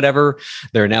glass or whatever.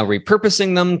 They're now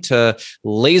repurposing them to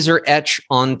laser etch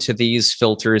onto these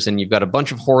filters, and you've got a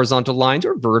bunch of horizontal lines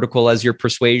or vertical as your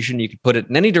persuasion. You can put it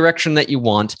in any direction that you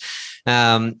want,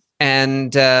 and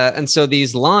so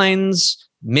these lines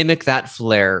mimic that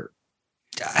flare.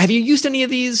 Have you used any of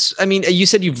these? I mean, you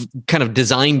said you've kind of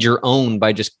designed your own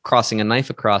by just crossing a knife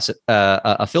across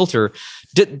a filter.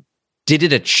 Did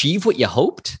it achieve what you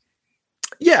hoped?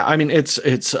 Yeah, I mean, it's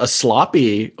a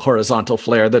sloppy horizontal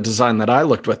flare, the design that I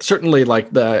looked with. Certainly,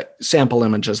 like the sample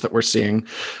images that we're seeing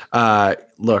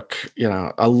look,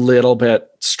 a little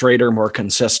bit straighter, more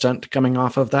consistent coming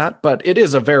off of that. But it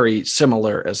is a very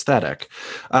similar aesthetic.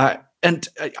 And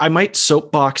I might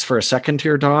soapbox for a second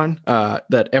here, Don,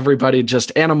 that everybody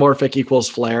just anamorphic equals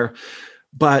flare.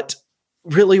 But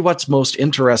really what's most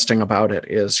interesting about it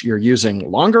is you're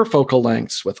using longer focal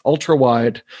lengths with ultra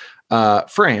wide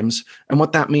frames. And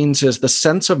what that means is the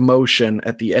sense of motion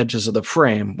at the edges of the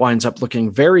frame winds up looking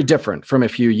very different from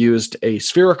if you used a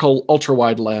spherical ultra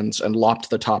wide lens and lopped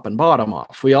the top and bottom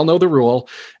off. We all know the rule: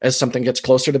 as something gets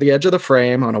closer to the edge of the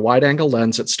frame on a wide angle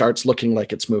lens, it starts looking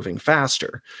like it's moving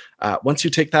faster. Once you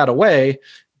take that away,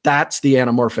 that's the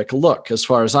anamorphic look as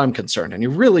far as I'm concerned. And you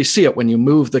really see it when you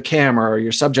move the camera or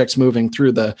your subject's moving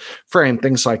through the frame,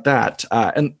 things like that.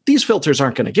 And these filters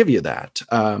aren't going to give you that.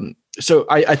 So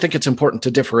I think it's important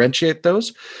to differentiate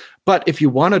those. But if you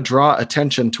want to draw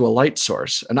attention to a light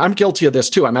source, and I'm guilty of this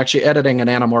too, I'm actually editing an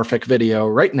anamorphic video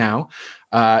right now.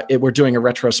 we're doing a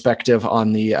retrospective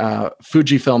on the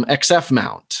Fujifilm XF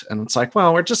mount. And it's like,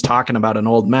 well, we're just talking about an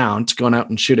old mount, going out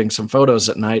and shooting some photos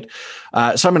at night.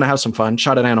 So I'm going to have some fun,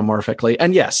 shot it anamorphically.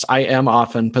 And yes, I am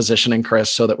often positioning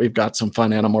Chris so that we've got some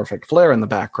fun anamorphic flare in the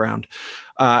background.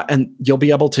 And you'll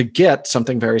be able to get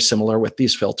something very similar with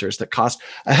these filters that cost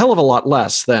a hell of a lot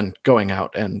less than going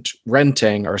out and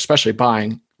renting or especially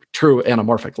buying true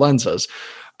anamorphic lenses.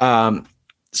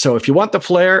 So if you want the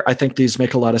flare, I think these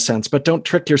make a lot of sense, but don't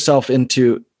trick yourself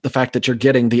into the fact that you're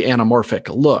getting the anamorphic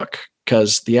look,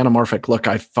 because the anamorphic look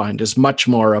I find is much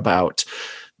more about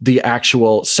the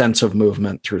actual sense of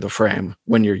movement through the frame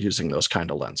when you're using those kind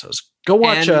of lenses. Go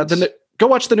watch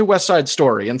the new West Side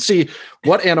Story and see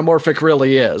what anamorphic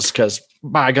really is, because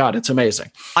by God, it's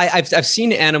amazing. I've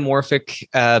seen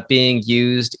anamorphic being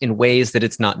used in ways that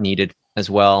it's not needed as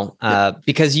well,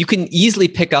 because you can easily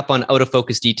pick up on out of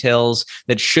focus details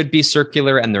that should be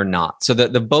circular and they're not. So the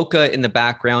bokeh in the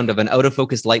background of an out of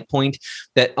focus light point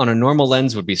that on a normal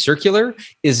lens would be circular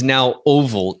is now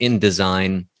oval in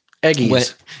design.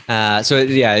 Eggies. So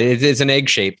yeah, it's an egg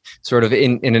shape sort of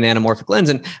in an anamorphic lens.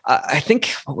 And I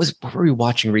think, what were we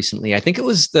watching recently? I think it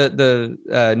was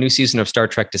the new season of Star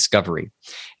Trek Discovery.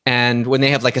 And when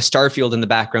they have like a star field in the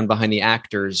background behind the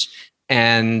actors,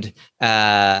 and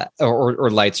or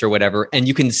lights or whatever, and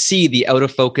you can see the out of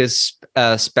focus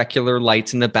specular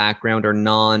lights in the background are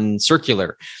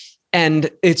non-circular,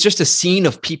 and it's just a scene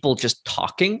of people just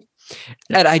talking,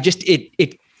 and I just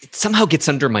it somehow gets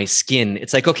under my skin.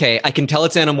 It's like, okay, I can tell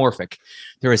it's anamorphic.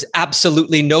 There is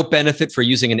absolutely no benefit for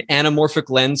using an anamorphic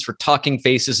lens for talking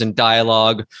faces and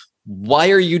dialogue.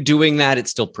 Why are you doing that?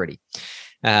 It's still pretty.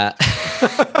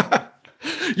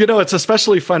 It's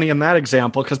especially funny in that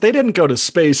example because they didn't go to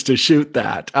space to shoot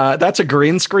that. That's a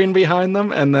green screen behind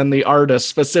them. And then the artist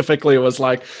specifically was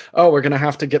like, oh, we're going to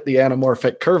have to get the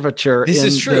anamorphic curvature. This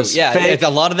is true. Yeah. A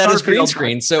lot of that is green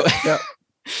screen. So, yeah.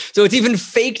 So it's even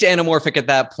faked anamorphic at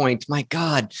that point. My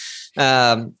God.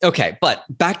 Okay. But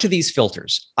back to these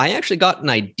filters. I actually got an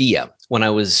idea when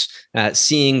I was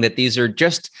seeing that these are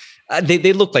just,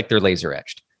 they look like they're laser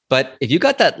etched. But if you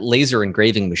got that laser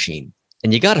engraving machine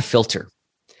and you got a filter,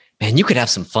 man, you could have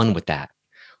some fun with that.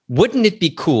 Wouldn't it be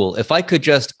cool if I could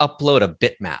just upload a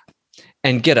bitmap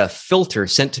and get a filter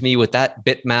sent to me with that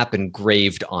bitmap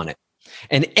engraved on it?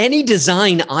 And any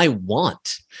design I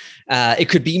want, it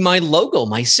could be my logo,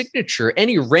 my signature,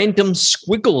 any random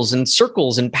squiggles and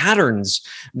circles and patterns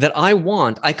that I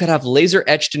want, I could have laser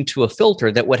etched into a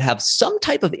filter that would have some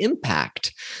type of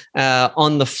impact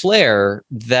on the flare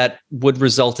that would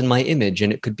result in my image.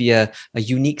 And it could be a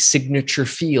unique signature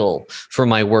feel for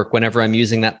my work whenever I'm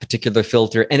using that particular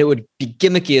filter. And it would be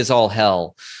gimmicky as all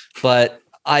hell. But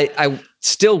I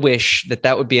still wish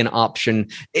that would be an option.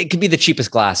 It could be the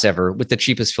cheapest glass ever with the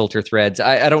cheapest filter threads.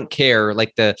 I don't care.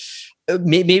 Like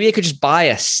maybe I could just buy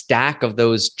a stack of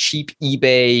those cheap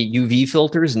eBay UV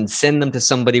filters and send them to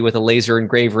somebody with a laser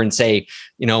engraver and say,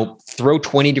 throw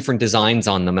 20 different designs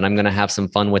on them. And I'm going to have some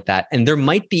fun with that. And there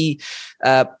might be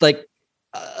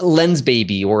Lens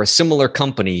Baby or a similar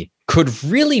company could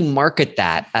really market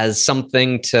that as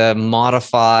something to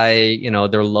modify,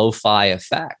 their lo-fi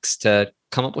effects to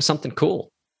come up with something cool.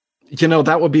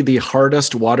 That would be the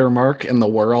hardest watermark in the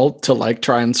world to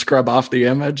try and scrub off the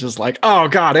image. Is like, oh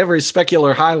God, every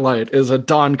specular highlight is a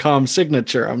Doncom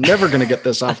signature. I'm never going to get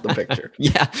this off the picture.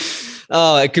 Yeah.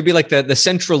 Oh, it could be like the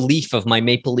central leaf of my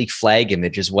maple leaf flag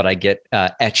image is what I get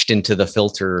etched into the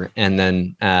filter. And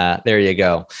then there you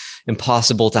go.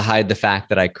 Impossible to hide the fact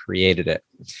that I created it.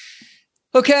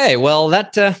 Okay, well,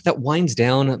 that winds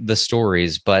down the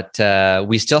stories, but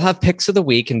we still have picks of the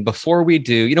week. And before we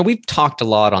do, we've talked a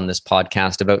lot on this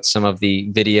podcast about some of the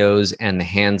videos and the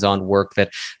hands-on work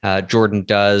that Jordan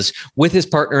does with his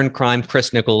partner in crime,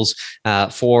 Chris Nichols,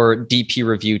 for DP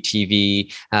Review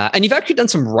TV. And you've actually done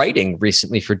some writing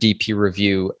recently for DP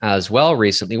Review as well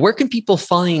recently. Where can people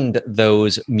find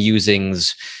those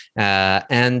musings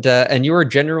and your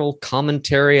general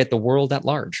commentary at the world at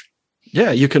large?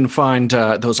 Yeah, you can find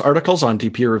those articles on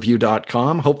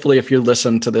dpreview.com. Hopefully, if you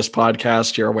listen to this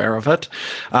podcast, you're aware of it.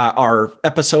 Our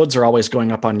episodes are always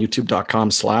going up on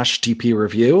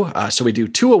youtube.com/dpreview. So we do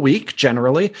 2 a week,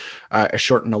 generally, a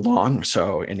short and a long.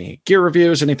 So any gear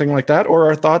reviews, anything like that, or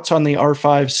our thoughts on the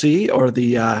R5C or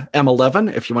the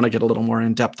M11, if you want to get a little more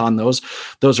in depth on those.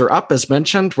 Those are up, as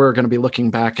mentioned. We're going to be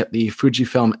looking back at the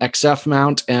Fujifilm XF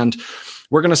mount, and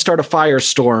we're going to start a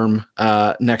firestorm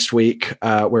next week.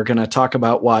 We're going to talk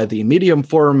about why the medium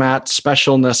format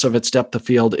specialness of its depth of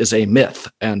field is a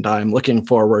myth. And I'm looking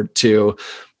forward to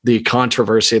the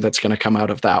controversy that's going to come out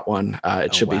of that one.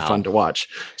 It should be wow. fun to watch.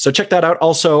 So check that out.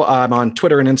 Also, I'm on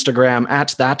Twitter and Instagram at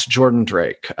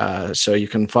 @JordanDrake. So you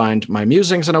can find my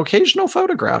musings and occasional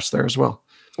photographs there as well.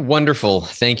 Wonderful.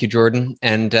 Thank you, Jordan.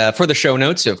 And for the show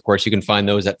notes, of course, you can find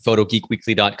those at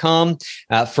photogeekweekly.com.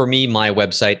 For me, my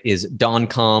website is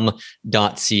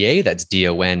doncom.ca. That's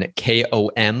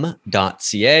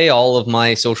DONKOM.ca. All of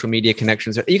my social media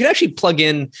connections. You can actually plug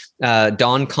in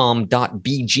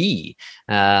doncom.bg.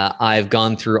 I've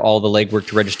gone through all the legwork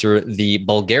to register the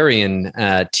Bulgarian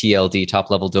TLD,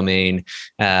 top-level domain,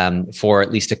 for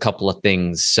at least a couple of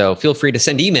things. So feel free to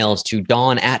send emails to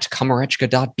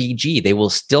don@komarechka.bg. They will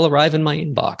still arrive in my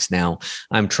inbox now.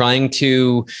 I'm trying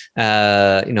to,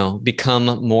 become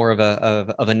more of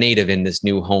a native in this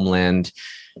new homeland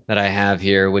that I have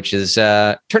here, which is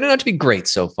turning out to be great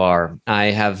so far. I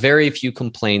have very few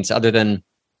complaints other than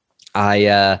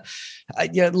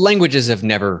languages have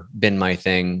never been my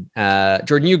thing.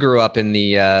 Jordan, you grew up in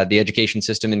the education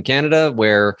system in Canada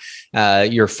where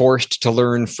you're forced to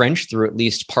learn French through at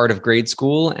least part of grade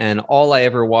school. And all I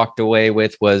ever walked away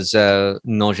with was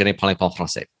non, je ne parle pas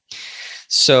français.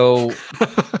 So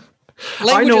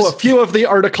I know a few of the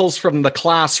articles from the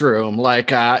classroom,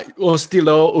 like un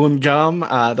stylo, un gomme,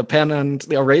 the pen and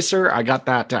the eraser. I got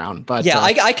that down. But yeah,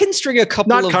 I can string a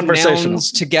couple of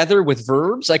nouns together with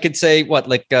verbs. I could say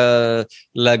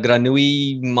la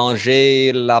grenouille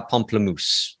manger la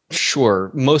pamplemousse.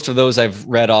 Sure, most of those I've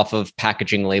read off of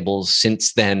packaging labels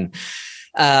since then.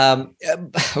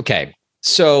 Okay.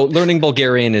 So learning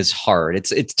Bulgarian is hard.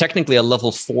 It's technically a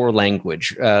level 4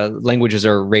 language. Languages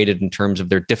are rated in terms of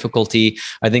their difficulty.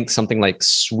 I think something like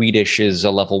Swedish is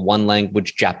a level 1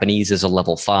 language. Japanese is a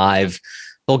level 5.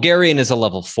 Bulgarian is a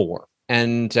level 4.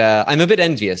 And I'm a bit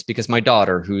envious because my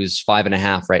daughter, who's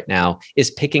 5.5 right now, is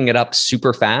picking it up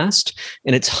super fast.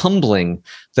 And it's humbling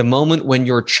the moment when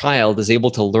your child is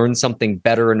able to learn something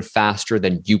better and faster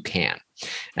than you can.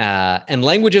 And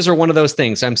languages are one of those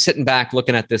things. I'm sitting back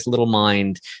looking at this little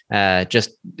mind,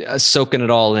 just soaking it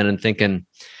all in and thinking,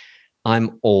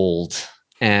 I'm old.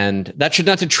 And that should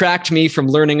not detract me from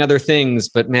learning other things.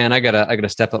 But man, I gotta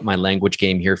step up my language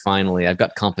game here. Finally, I've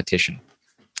got competition.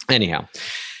 Anyhow,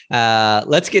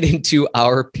 let's get into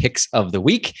our picks of the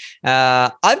week.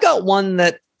 I've got one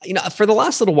that, for the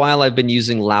last little while, I've been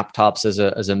using laptops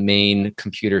as a main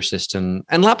computer system,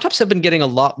 and laptops have been getting a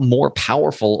lot more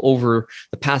powerful over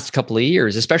the past couple of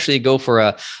years. Especially, you go for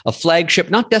a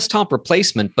flagship, not desktop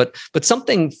replacement, but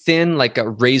something thin like a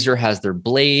Razer has their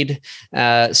Blade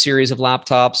series of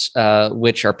laptops,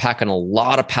 which are packing a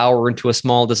lot of power into a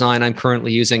small design. I'm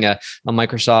currently using a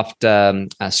Microsoft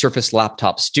Surface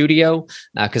Laptop Studio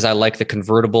because I like the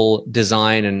convertible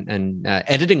design, and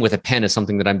editing with a pen is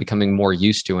something that I'm becoming more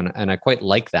used to. And I quite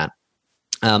like that.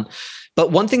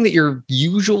 But one thing that you're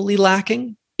usually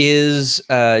lacking is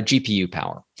GPU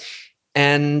power.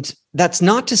 And that's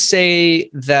not to say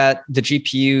that the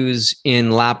GPUs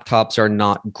in laptops are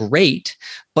not great,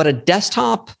 but a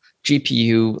desktop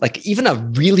GPU, like even a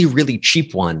really, really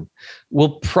cheap one,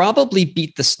 will probably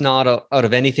beat the snot out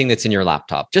of anything that's in your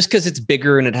laptop, just because it's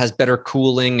bigger and it has better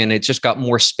cooling and it's just got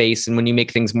more space. And when you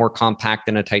make things more compact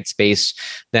in a tight space,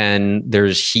 then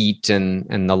there's heat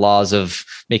and the laws of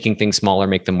making things smaller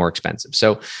make them more expensive.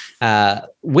 So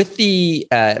with the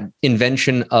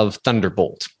invention of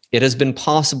Thunderbolt, it has been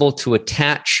possible to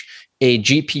attach a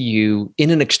GPU in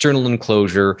an external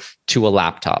enclosure to a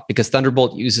laptop, because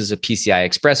Thunderbolt uses a PCI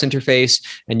Express interface,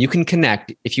 and you can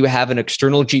connect, if you have an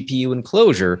external GPU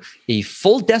enclosure, a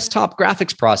full desktop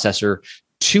graphics processor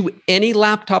to any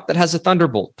laptop that has a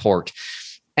Thunderbolt port.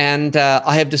 And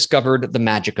I have discovered the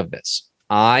magic of this.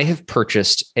 I have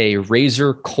purchased a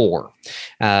Razer Core.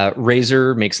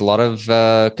 Razer makes a lot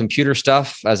of computer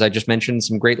stuff, as I just mentioned,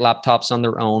 some great laptops on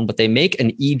their own, but they make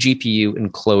an eGPU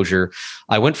enclosure.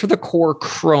 I went for the Core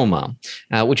Chroma,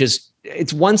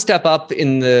 it's one step up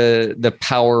in the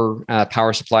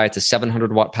power supply. It's a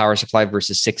 700 watt power supply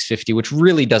versus 650, which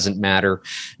really doesn't matter.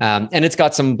 And it's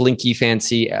got some blinky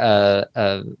fancy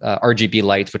RGB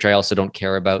lights, which I also don't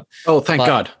care about. Oh, thank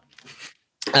God.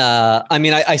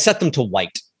 I set them to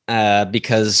white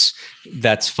because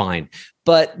that's fine.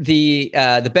 But the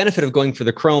benefit of going for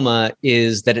the Chroma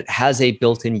is that it has a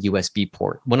built-in USB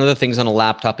port. One of the things on a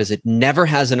laptop is it never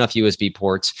has enough USB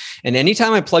ports. And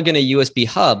anytime I plug in a USB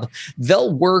hub,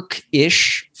 they'll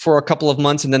work-ish for a couple of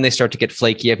months and then they start to get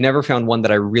flaky. I've never found one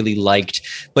that I really liked.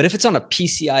 But if it's on a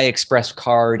PCI Express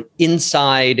card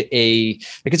inside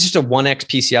it's just a 1X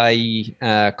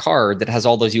PCIe card that has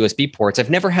all those USB ports, I've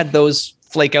never had those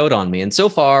flake out on me. And so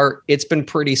far, it's been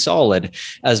pretty solid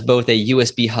as both a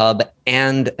USB hub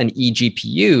and an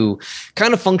eGPU,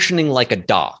 kind of functioning like a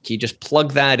dock. You just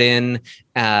plug that in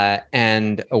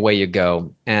and away you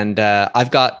go. And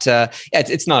I've got,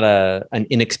 it's not an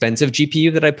inexpensive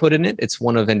GPU that I put in it. It's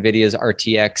one of NVIDIA's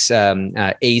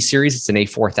RTX A series. It's an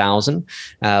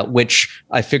A4000, which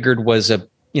I figured was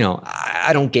I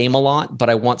don't game a lot, but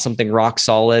I want something rock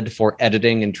solid for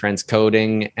editing and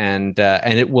transcoding, and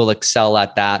it will excel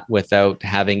at that without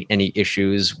having any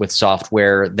issues with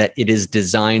software that it is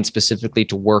designed specifically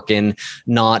to work in,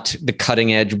 not the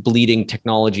cutting edge bleeding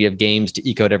technology of games to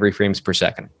eke out every frames per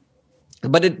second.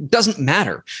 But it doesn't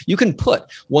matter. You can put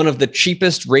one of the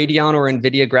cheapest Radeon or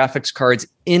NVIDIA graphics cards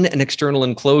in an external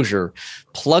enclosure,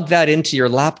 plug that into your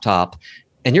laptop,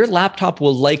 and your laptop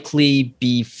will likely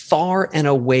be far and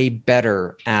away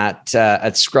better at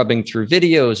scrubbing through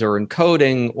videos or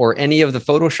encoding or any of the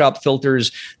Photoshop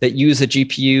filters that use a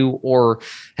GPU. Or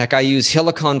heck, I use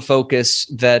Helicon Focus,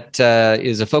 that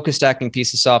is a focus stacking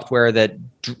piece of software that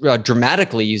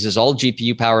dramatically uses all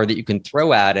GPU power that you can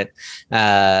throw at it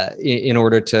in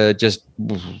order to just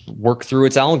work through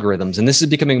its algorithms. And this is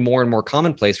becoming more and more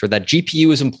commonplace, where that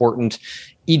GPU is important.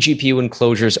 eGPU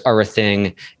enclosures are a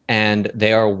thing, and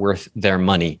they are worth their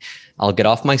money. I'll get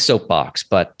off my soapbox,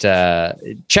 but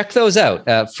check those out.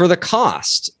 For the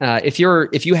cost, if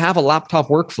you have a laptop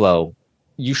workflow,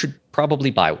 you should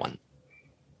probably buy one.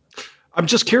 I'm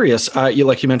just curious.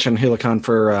 You mentioned Helicon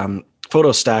for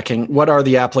photo stacking. What are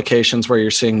the applications where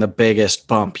you're seeing the biggest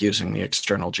bump using the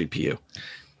external GPU?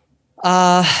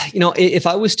 If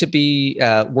I was to be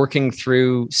working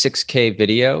through 6K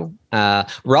video,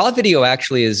 raw video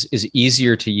actually is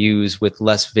easier to use with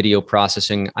less video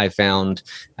processing, I found.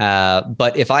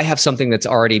 But if I have something that's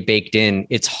already baked in,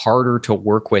 it's harder to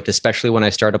work with, especially when I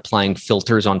start applying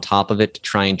filters on top of it to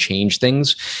try and change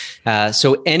things.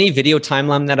 So any video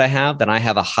timeline that I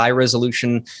have a high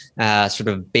resolution sort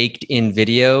of baked in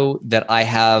video that I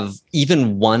have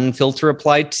even one filter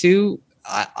applied to,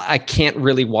 I can't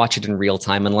really watch it in real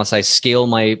time unless I scale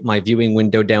my viewing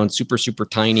window down super, super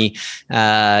tiny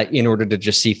in order to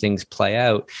just see things play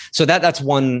out. So that's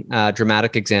one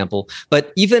dramatic example.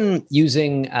 But even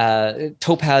using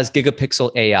Topaz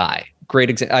Gigapixel AI,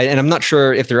 great example. And I'm not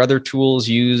sure if their other tools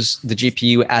use the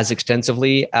GPU as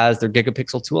extensively as their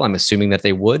Gigapixel tool. I'm assuming that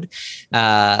they would.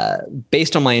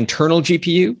 Based on my internal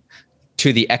GPU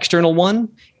to the external one,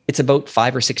 it's about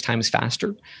 5 or 6 times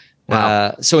faster.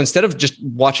 Wow. So instead of just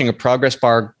watching a progress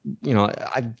bar,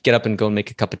 I get up and go and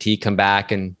make a cup of tea, come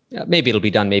back, and maybe it'll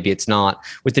be done, maybe it's not.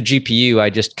 With the GPU, I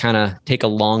just kind of take a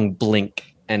long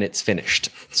blink and it's finished.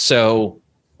 So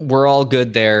we're all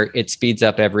good there. It speeds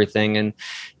up everything and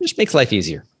just makes life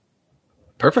easier.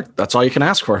 Perfect. That's all you can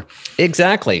ask for.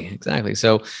 Exactly.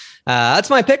 So that's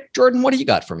my pick. Jordan, what do you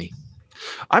got for me?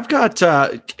 I've got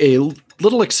a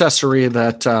little accessory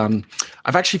that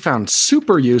I've actually found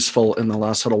super useful in the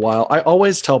last little while. I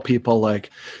always tell people,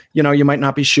 you might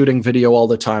not be shooting video all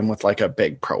the time with like a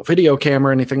big pro video camera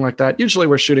or anything like that. Usually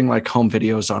we're shooting like home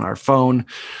videos on our phone.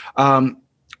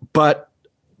 But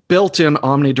built-in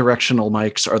omnidirectional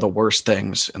mics are the worst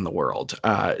things in the world.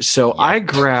 I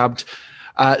grabbed...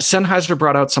 Sennheiser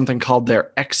brought out something called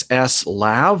their XS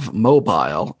Lav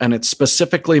Mobile, and it's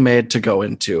specifically made to go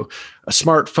into a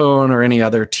smartphone or any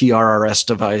other TRRS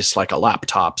device like a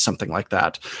laptop, something like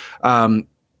that.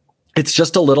 It's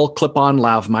just a little clip-on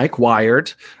lav mic,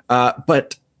 wired,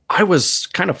 but I was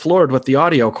kind of floored with the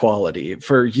audio quality.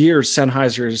 For years,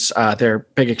 Sennheiser's, their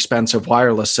big expensive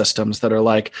wireless systems that are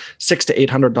like $600 to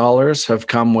 $800 have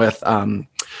come with...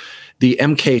 the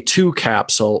MK2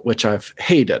 capsule, which I've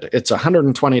hated. It's a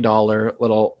 $120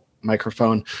 little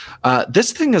microphone.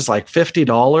 This thing is like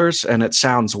 $50, and it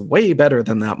sounds way better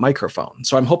than that microphone.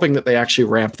 So I'm hoping that they actually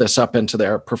ramp this up into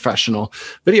their professional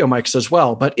video mics as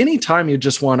well. But anytime you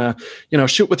just want to,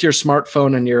 shoot with your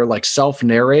smartphone and you're like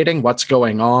self-narrating what's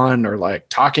going on, or like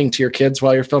talking to your kids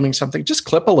while you're filming something, just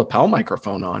clip a lapel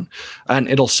microphone on and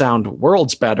it'll sound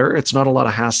worlds better. It's not a lot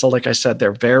of hassle. Like I said,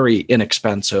 they're very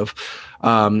inexpensive.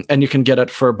 And you can get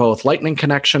it for both Lightning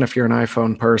connection if you're an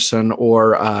iPhone person,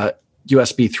 or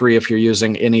USB 3 if you're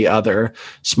using any other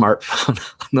smartphone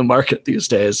on the market these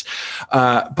days.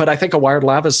 But I think a wired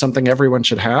lav is something everyone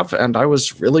should have. And I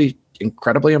was really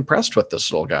incredibly impressed with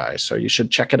this little guy. So you should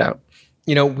check it out.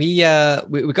 We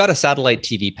got a satellite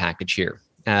TV package here.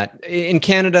 In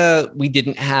Canada, we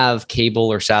didn't have cable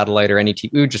or satellite or any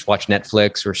TV. We would just watch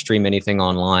Netflix or stream anything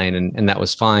online, and that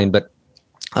was fine. But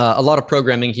A lot of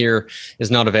programming here is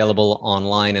not available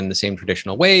online in the same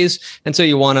traditional ways, and so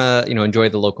you want to, enjoy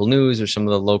the local news or some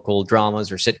of the local dramas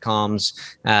or sitcoms.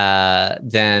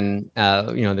 Then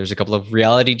there's a couple of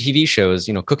reality TV shows,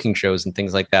 cooking shows and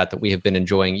things like that we have been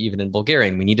enjoying even in Bulgaria.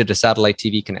 And we needed a satellite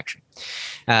TV connection,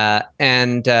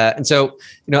 and so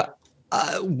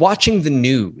watching the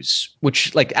news,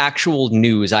 which like actual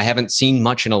news, I haven't seen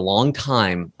much in a long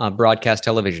time. Broadcast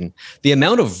television, the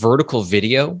amount of vertical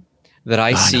video that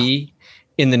I see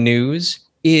in the news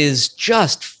is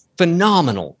just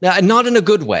phenomenal. Not in a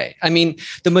good way. I mean,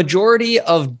 the majority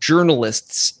of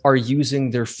journalists are using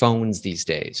their phones these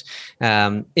days,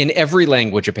 in every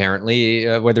language, apparently,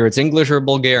 whether it's English or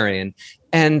Bulgarian.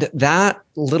 And that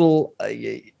little,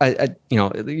 you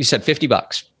said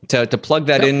 $50 to plug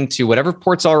that into whatever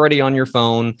port's already on your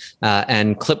phone,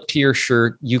 and clip to your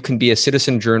shirt. You can be a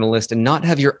citizen journalist and not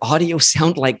have your audio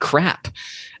sound like crap.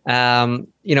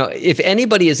 If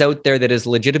anybody is out there that is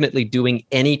legitimately doing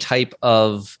any type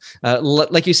of,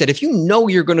 like you said, if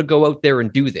you're going to go out there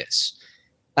and do this,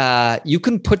 you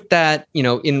can put that,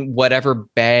 in whatever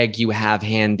bag you have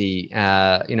handy.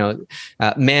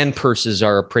 Man purses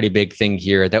are a pretty big thing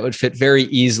here. That would fit very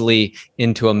easily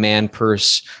into a man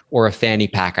purse or a fanny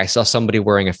pack. I saw somebody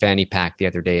wearing a fanny pack the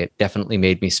other day. It definitely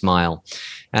made me smile.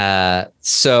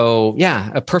 So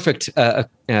yeah, a perfect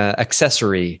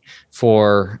accessory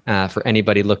for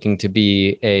anybody looking to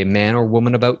be a man or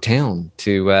woman about town.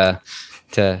 Thank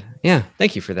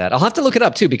you for that. I'll have to look it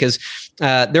up too, because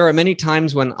there are many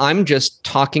times when I'm just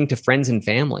talking to friends and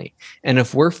family, and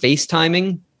if we're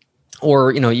FaceTiming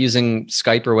or using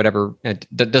Skype or whatever, it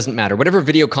doesn't matter. Whatever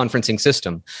video conferencing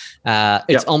system,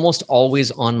 it's almost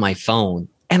always on my phone,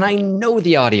 and I know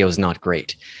the audio is not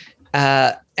great.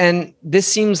 And this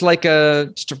seems like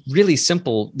just a really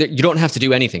simple. You don't have to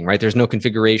do anything, right? There's no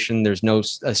configuration. There's no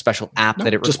special app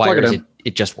that it requires.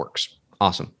 It just works.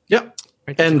 Awesome. Yeah.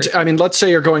 And I mean, let's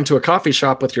say you're going to a coffee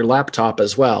shop with your laptop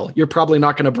as well. You're probably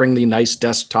not going to bring the nice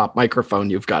desktop microphone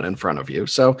you've got in front of you.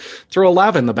 So throw a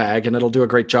lav in the bag and it'll do a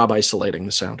great job isolating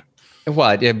the sound.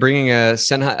 What? Yeah, bringing a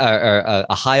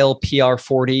Heil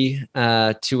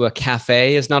PR40 to a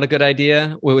cafe is not a good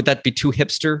idea. Would that be too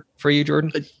hipster for you,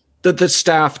 Jordan? The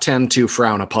staff tend to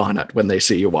frown upon it when they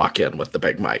see you walk in with the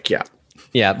big mic. Yeah.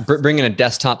 Yeah, bring in a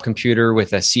desktop computer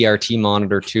with a CRT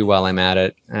monitor too while I'm at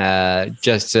it,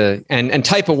 just to and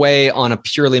type away on a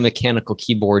purely mechanical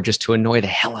keyboard just to annoy the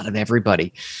hell out of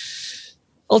everybody.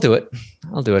 I'll do it,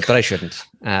 but I shouldn't.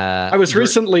 I was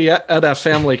recently at a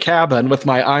family cabin with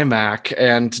my iMac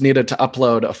and needed to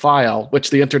upload a file,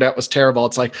 which the internet was terrible.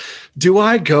 It's like,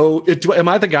 am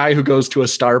I the guy who goes to a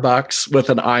Starbucks with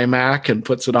an iMac and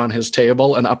puts it on his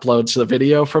table and uploads the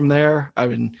video from there? I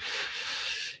mean...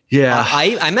 Yeah,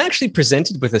 I'm actually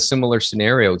presented with a similar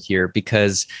scenario here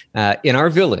because in our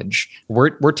village,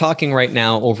 we're talking right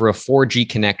now over a 4G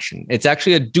connection. It's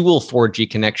actually a dual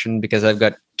 4G connection because I've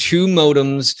got two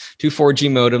 4G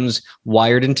modems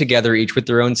wired in together, each with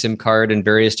their own SIM card and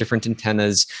various different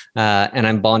antennas, and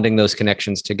I'm bonding those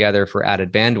connections together for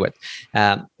added bandwidth.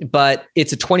 But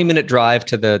it's a 20-minute drive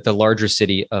to the larger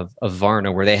city of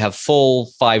Varna, where they have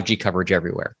full 5G coverage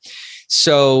everywhere.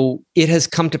 So it has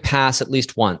come to pass at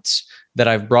least once that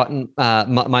I've brought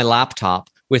my laptop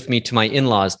with me to my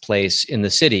in-laws' place in the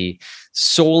city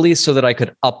solely so that I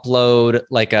could upload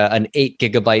like an 8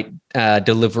 gigabyte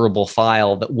deliverable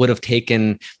file that would have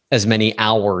taken as many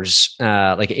hours,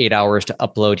 like 8 hours to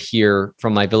upload here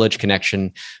from my village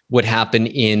connection, would happen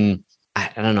in,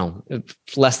 I don't know,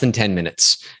 less than 10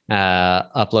 minutes,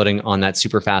 uploading on that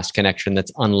super fast connection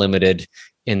that's unlimited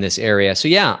in this area. So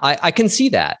yeah, I can see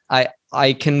that.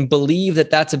 I can believe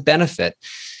that that's a benefit.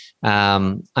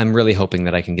 I'm really hoping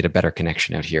that I can get a better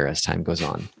connection out here as time goes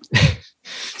on.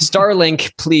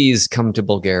 Starlink, please come to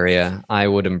Bulgaria. I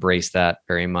would embrace that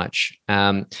very much.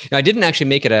 I didn't actually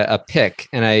make it a pick,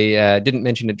 and I didn't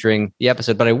mention it during the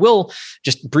episode, but I will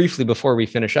just briefly before we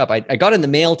finish up. I got in the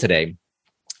mail today.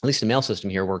 At least the mail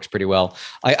system here works pretty well.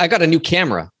 I got a new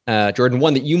camera, Jordan,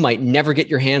 one that you might never get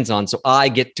your hands on, so I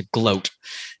get to gloat.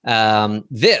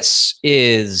 This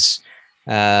is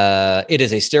it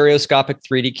is a stereoscopic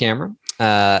 3D camera.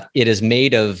 It is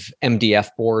made of MDF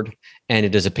board, and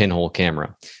it is a pinhole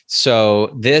camera. So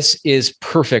this is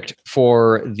perfect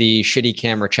for the shitty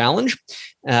camera challenge.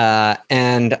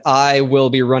 And I will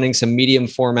be running some medium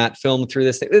format film through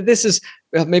this thing. This is,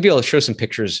 maybe I'll show some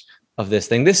pictures of this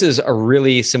thing. This is a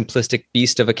really simplistic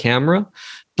beast of a camera,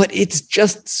 but it's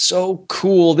just so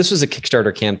cool. This was a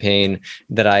Kickstarter campaign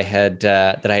that I had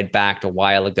backed a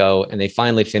while ago, and they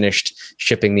finally finished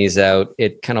shipping these out.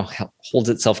 It kind of holds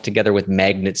itself together with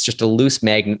magnets, just a loose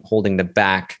magnet holding the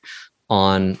back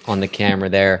on the camera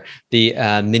there. The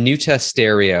Minuta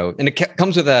stereo, and it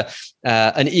comes with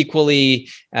an equally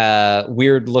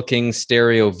weird looking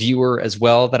stereo viewer as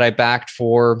well that I backed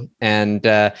for, and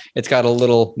it's got a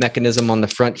little mechanism on the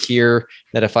front here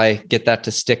that if I get that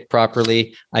to stick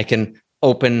properly, I can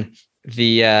open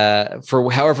the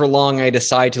for however long I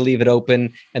decide to leave it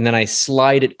open, and then I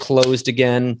slide it closed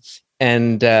again.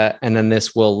 And then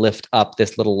this will lift up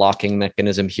this little locking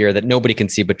mechanism here that nobody can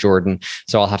see but Jordan.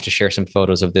 So I'll have to share some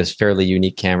photos of this fairly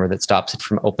unique camera that stops it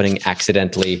from opening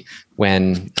accidentally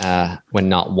when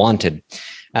not wanted.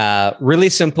 Really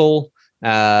simple.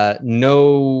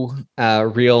 No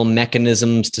real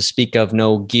mechanisms to speak of.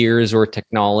 No gears or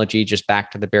technology. Just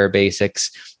back to the bare basics.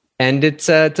 And it's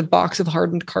a box of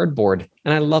hardened cardboard,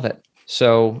 and I love it.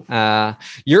 So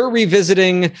you're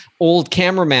revisiting old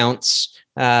camera mounts.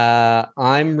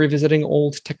 I'm revisiting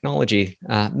old technology,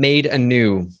 made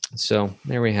anew. So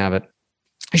there we have it.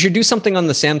 I should do something on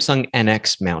the Samsung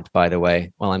NX mount, by the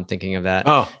way, while I'm thinking of that.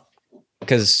 Oh,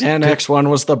 because NX one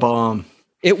was the bomb.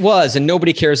 It was, and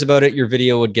nobody cares about it. Your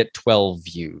video would get 12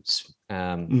 views.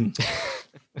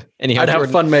 Anyhow, I'd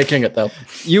have fun making it, though.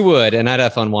 You would, and I'd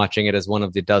have fun watching it as one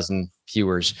of the dozen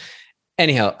viewers.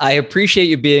 Anyhow, I appreciate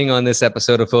you being on this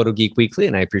episode of Photo Geek Weekly,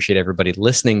 and I appreciate everybody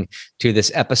listening to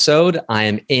this episode. I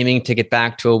am aiming to get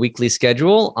back to a weekly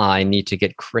schedule. I need to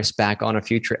get Chris back on a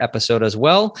future episode as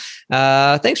well.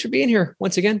 Thanks for being here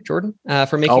once again, Jordan,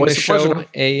 for making Always this show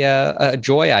a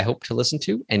joy I hope to listen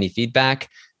to. Any feedback,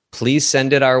 please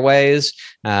send it our ways.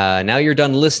 Now you're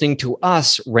done listening to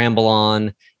us ramble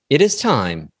on. It is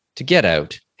time to get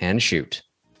out and shoot.